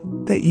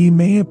believing, that ye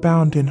may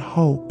abound in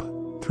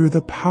hope, through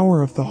the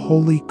power of the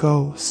Holy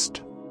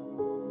Ghost.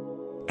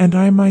 And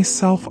I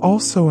myself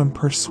also am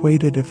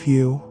persuaded of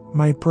you,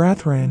 my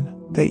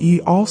brethren, that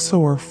ye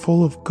also are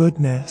full of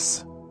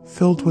goodness,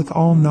 filled with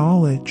all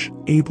knowledge,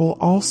 able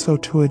also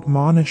to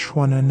admonish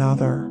one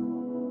another.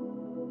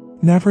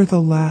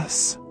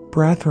 Nevertheless,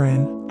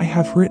 brethren, I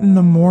have written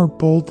the more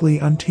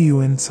boldly unto you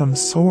in some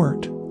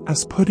sort,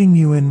 as putting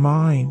you in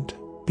mind,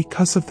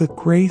 because of the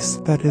grace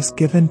that is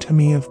given to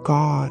me of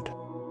God,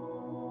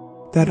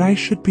 that I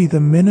should be the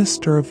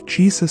minister of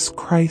Jesus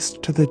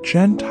Christ to the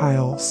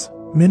Gentiles,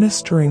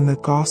 ministering the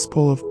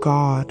gospel of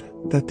God,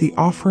 that the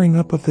offering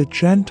up of the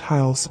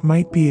Gentiles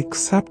might be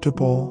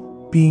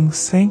acceptable, being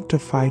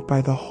sanctified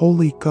by the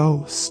Holy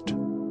Ghost.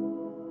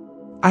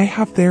 I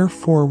have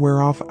therefore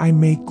whereof I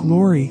may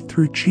glory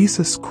through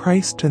Jesus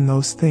Christ in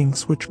those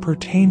things which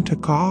pertain to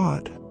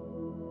God.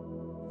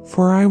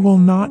 For I will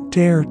not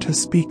dare to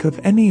speak of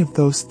any of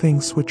those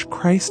things which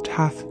Christ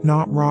hath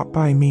not wrought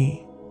by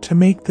me, to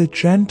make the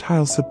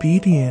Gentiles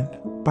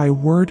obedient, by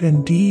word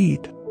and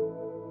deed,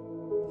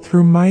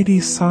 through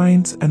mighty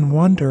signs and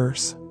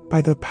wonders,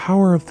 by the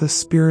power of the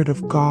Spirit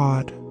of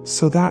God,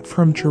 so that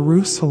from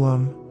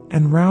Jerusalem,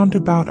 and round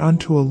about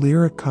unto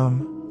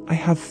Illyricum, I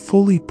have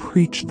fully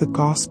preached the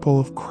gospel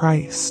of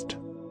Christ.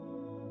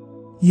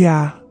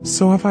 Yea,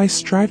 so have I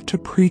strived to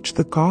preach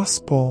the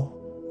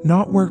gospel,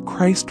 not where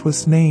Christ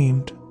was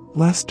named,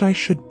 lest I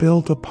should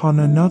build upon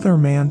another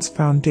man's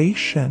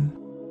foundation.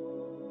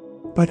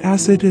 But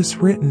as it is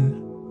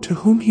written, To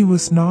whom he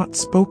was not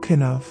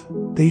spoken of,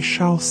 they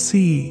shall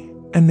see,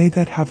 and they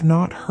that have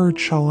not heard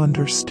shall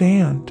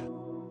understand.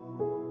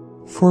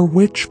 For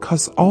which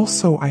cause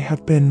also I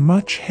have been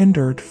much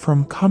hindered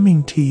from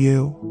coming to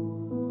you.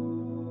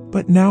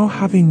 But now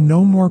having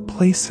no more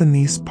place in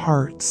these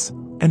parts,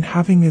 and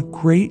having a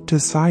great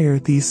desire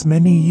these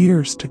many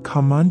years to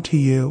come unto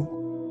you,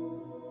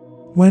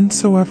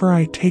 whensoever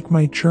I take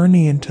my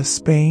journey into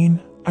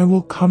Spain, I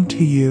will come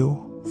to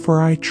you, for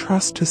I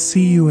trust to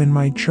see you in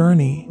my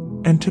journey,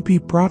 and to be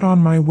brought on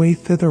my way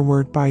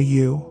thitherward by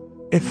you,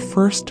 if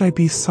first I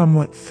be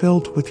somewhat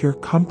filled with your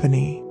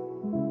company.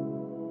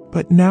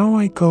 But now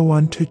I go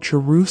unto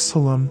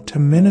Jerusalem to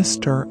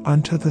minister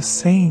unto the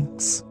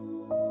saints.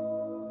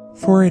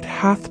 For it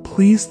hath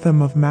pleased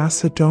them of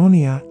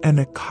Macedonia and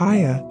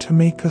Achaia to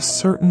make a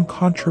certain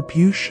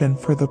contribution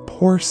for the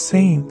poor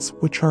saints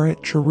which are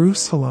at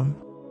Jerusalem.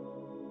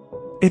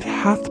 It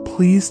hath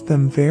pleased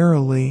them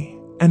verily,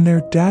 and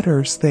their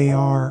debtors they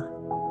are.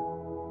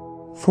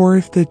 For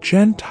if the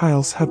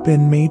Gentiles have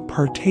been made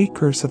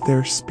partakers of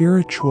their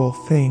spiritual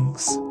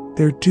things,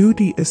 their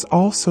duty is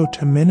also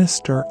to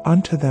minister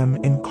unto them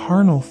in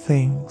carnal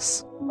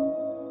things.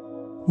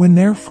 When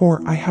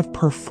therefore I have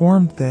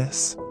performed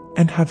this,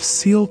 and have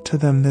sealed to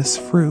them this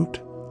fruit,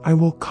 I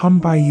will come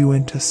by you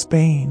into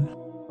Spain.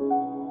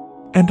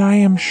 And I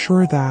am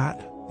sure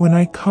that, when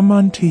I come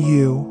unto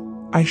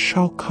you, I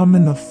shall come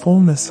in the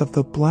fullness of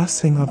the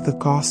blessing of the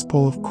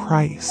gospel of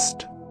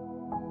Christ.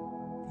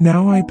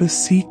 Now I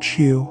beseech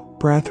you,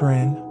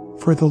 brethren,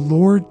 for the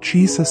Lord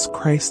Jesus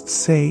Christ's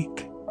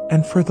sake,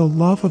 and for the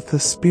love of the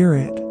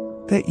Spirit,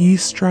 that ye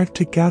strive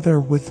together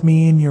with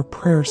me in your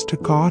prayers to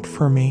God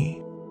for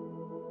me,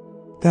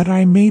 that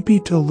I may be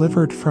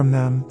delivered from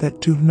them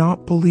that do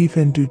not believe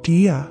in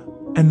Judea,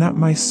 and that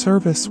my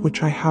service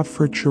which I have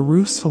for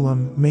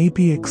Jerusalem may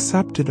be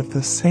accepted of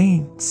the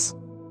saints,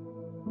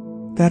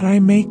 that I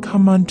may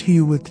come unto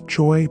you with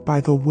joy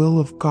by the will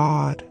of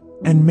God,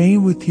 and may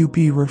with you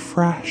be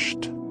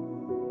refreshed.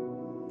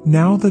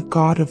 Now the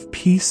God of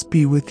peace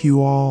be with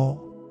you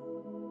all.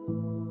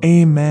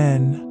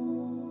 Amen.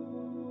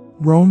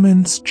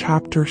 Romans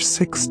chapter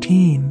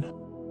 16.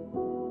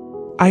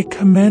 I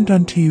commend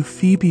unto you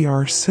Phoebe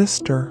our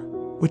sister,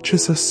 which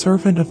is a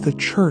servant of the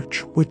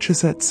church which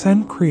is at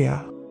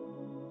Cenchrea,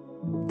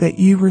 that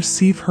ye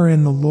receive her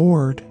in the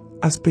Lord,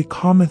 as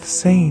becometh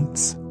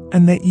saints,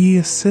 and that ye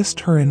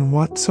assist her in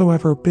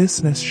whatsoever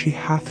business she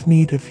hath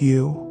need of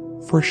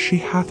you, for she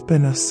hath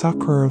been a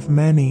succor of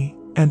many,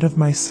 and of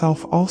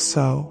myself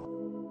also.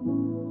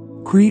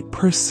 Greet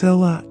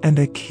Priscilla and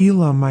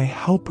Aquila, my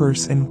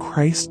helpers in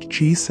Christ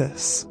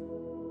Jesus,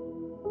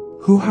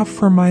 who have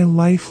for my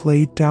life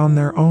laid down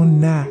their own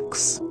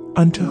necks,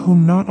 unto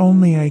whom not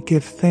only I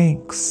give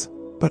thanks,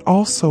 but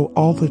also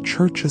all the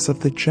churches of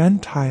the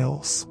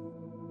Gentiles.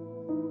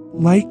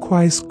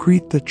 Likewise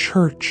greet the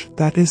church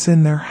that is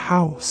in their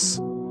house.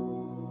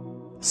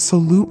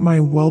 Salute my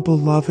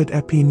well-beloved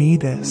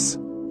Epaenetus,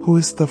 who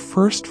is the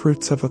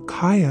firstfruits of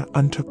Achaia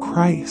unto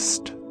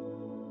Christ.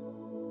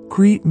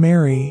 Greet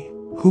Mary,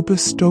 who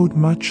bestowed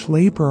much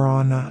labor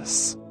on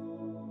us.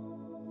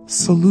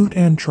 Salute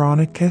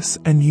Andronicus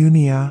and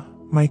Unia,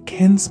 my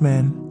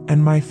kinsmen,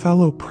 and my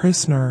fellow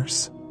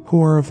prisoners,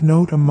 who are of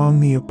note among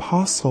the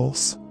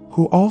apostles,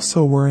 who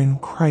also were in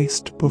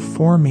Christ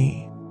before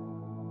me.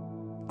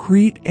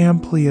 Greet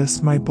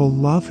Amplias, my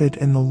beloved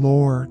in the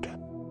Lord.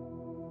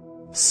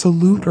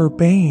 Salute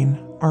Urbane,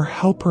 our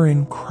helper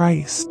in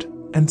Christ,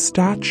 and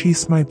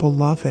Stachys, my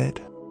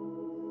beloved.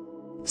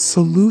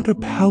 Salute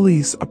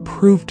Apelles,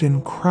 approved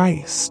in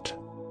Christ.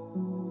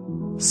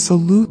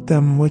 Salute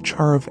them which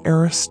are of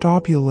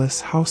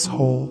Aristobulus'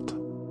 household.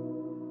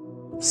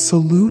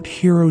 Salute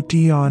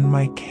Herodion,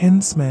 my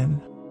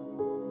kinsman.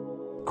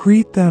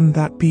 Greet them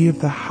that be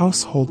of the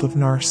household of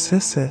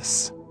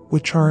Narcissus,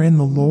 which are in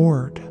the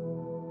Lord.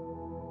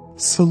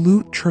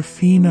 Salute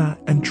Tryphena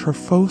and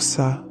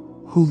Tryphosa,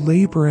 who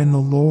labor in the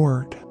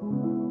Lord.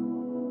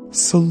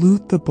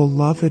 Salute the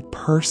beloved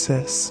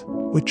Persis,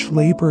 which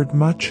labored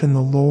much in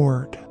the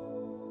Lord.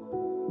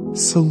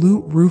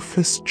 Salute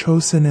Rufus,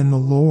 chosen in the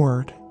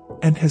Lord,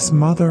 and his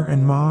mother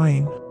and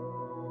mine.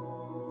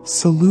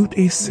 Salute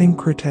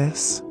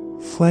Asyncritus,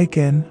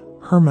 Phlegon,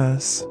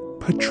 Hermas,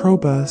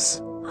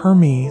 Patrobas,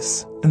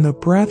 Hermes, and the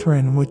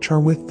brethren which are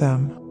with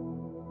them.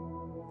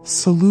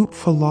 Salute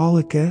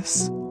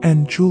Philologus,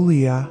 and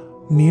Julia,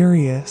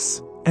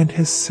 Nereus, and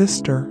his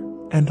sister,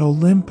 and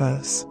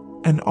Olympus,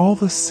 and all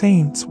the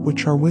saints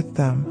which are with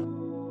them.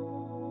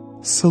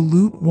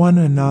 Salute one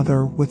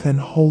another with an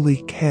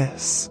holy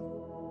kiss.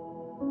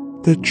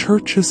 The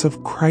churches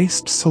of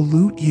Christ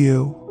salute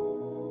you.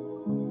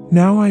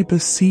 Now I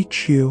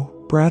beseech you,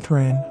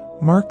 brethren,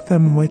 mark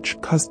them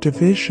which cause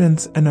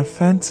divisions and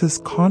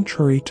offenses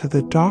contrary to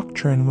the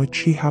doctrine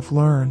which ye have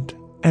learned,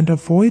 and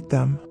avoid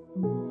them.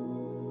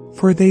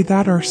 For they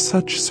that are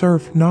such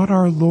serve not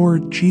our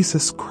Lord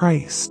Jesus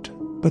Christ,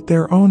 but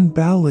their own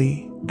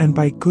belly, and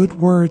by good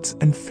words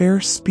and fair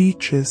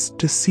speeches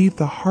deceive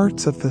the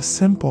hearts of the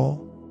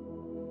simple.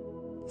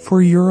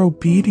 For your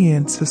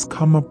obedience is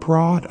come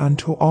abroad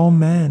unto all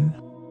men.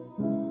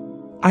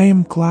 I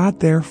am glad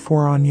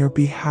therefore on your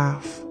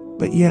behalf,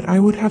 but yet I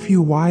would have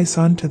you wise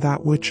unto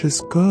that which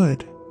is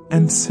good,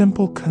 and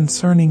simple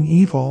concerning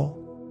evil.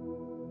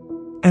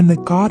 And the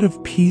God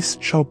of peace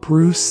shall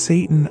bruise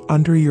Satan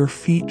under your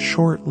feet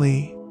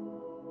shortly.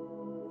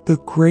 The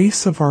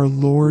grace of our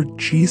Lord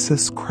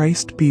Jesus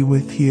Christ be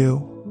with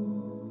you.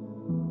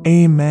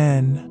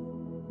 Amen.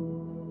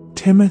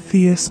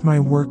 Timotheus, my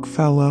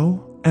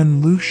workfellow,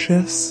 and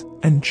Lucius,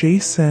 and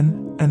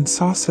Jason, and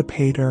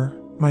Sosipater,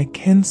 my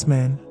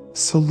kinsmen,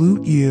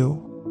 salute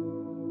you.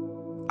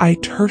 I,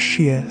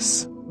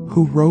 Tertius,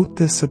 who wrote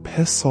this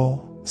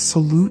epistle,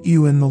 salute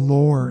you in the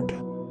Lord.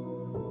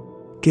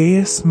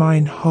 Gaius,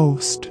 mine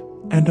host,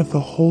 and of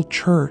the whole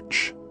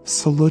church,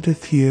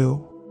 saluteth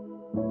you.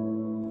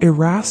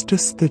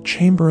 Erastus the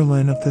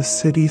chamberlain of the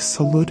city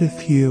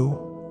saluteth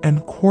you,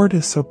 and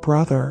Quartus a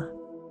brother.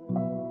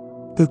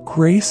 The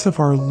grace of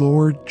our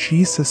Lord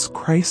Jesus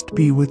Christ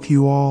be with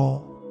you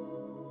all.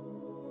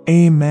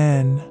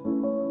 Amen.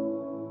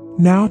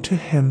 Now to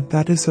him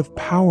that is of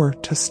power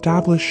to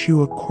establish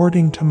you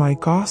according to my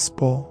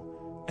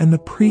gospel, and the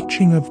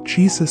preaching of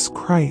Jesus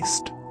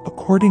Christ,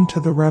 according to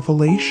the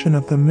revelation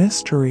of the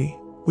mystery,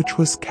 which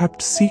was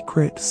kept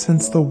secret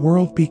since the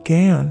world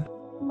began,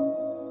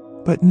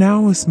 but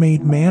now is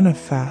made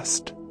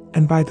manifest,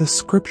 and by the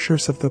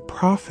scriptures of the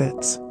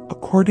prophets,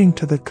 according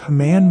to the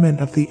commandment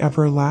of the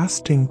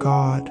everlasting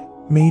God,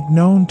 made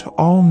known to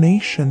all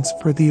nations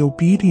for the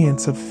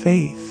obedience of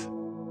faith.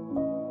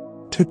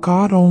 To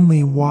God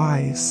only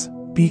wise,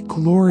 be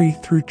glory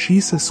through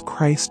Jesus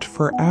Christ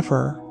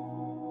forever.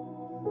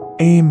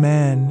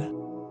 Amen.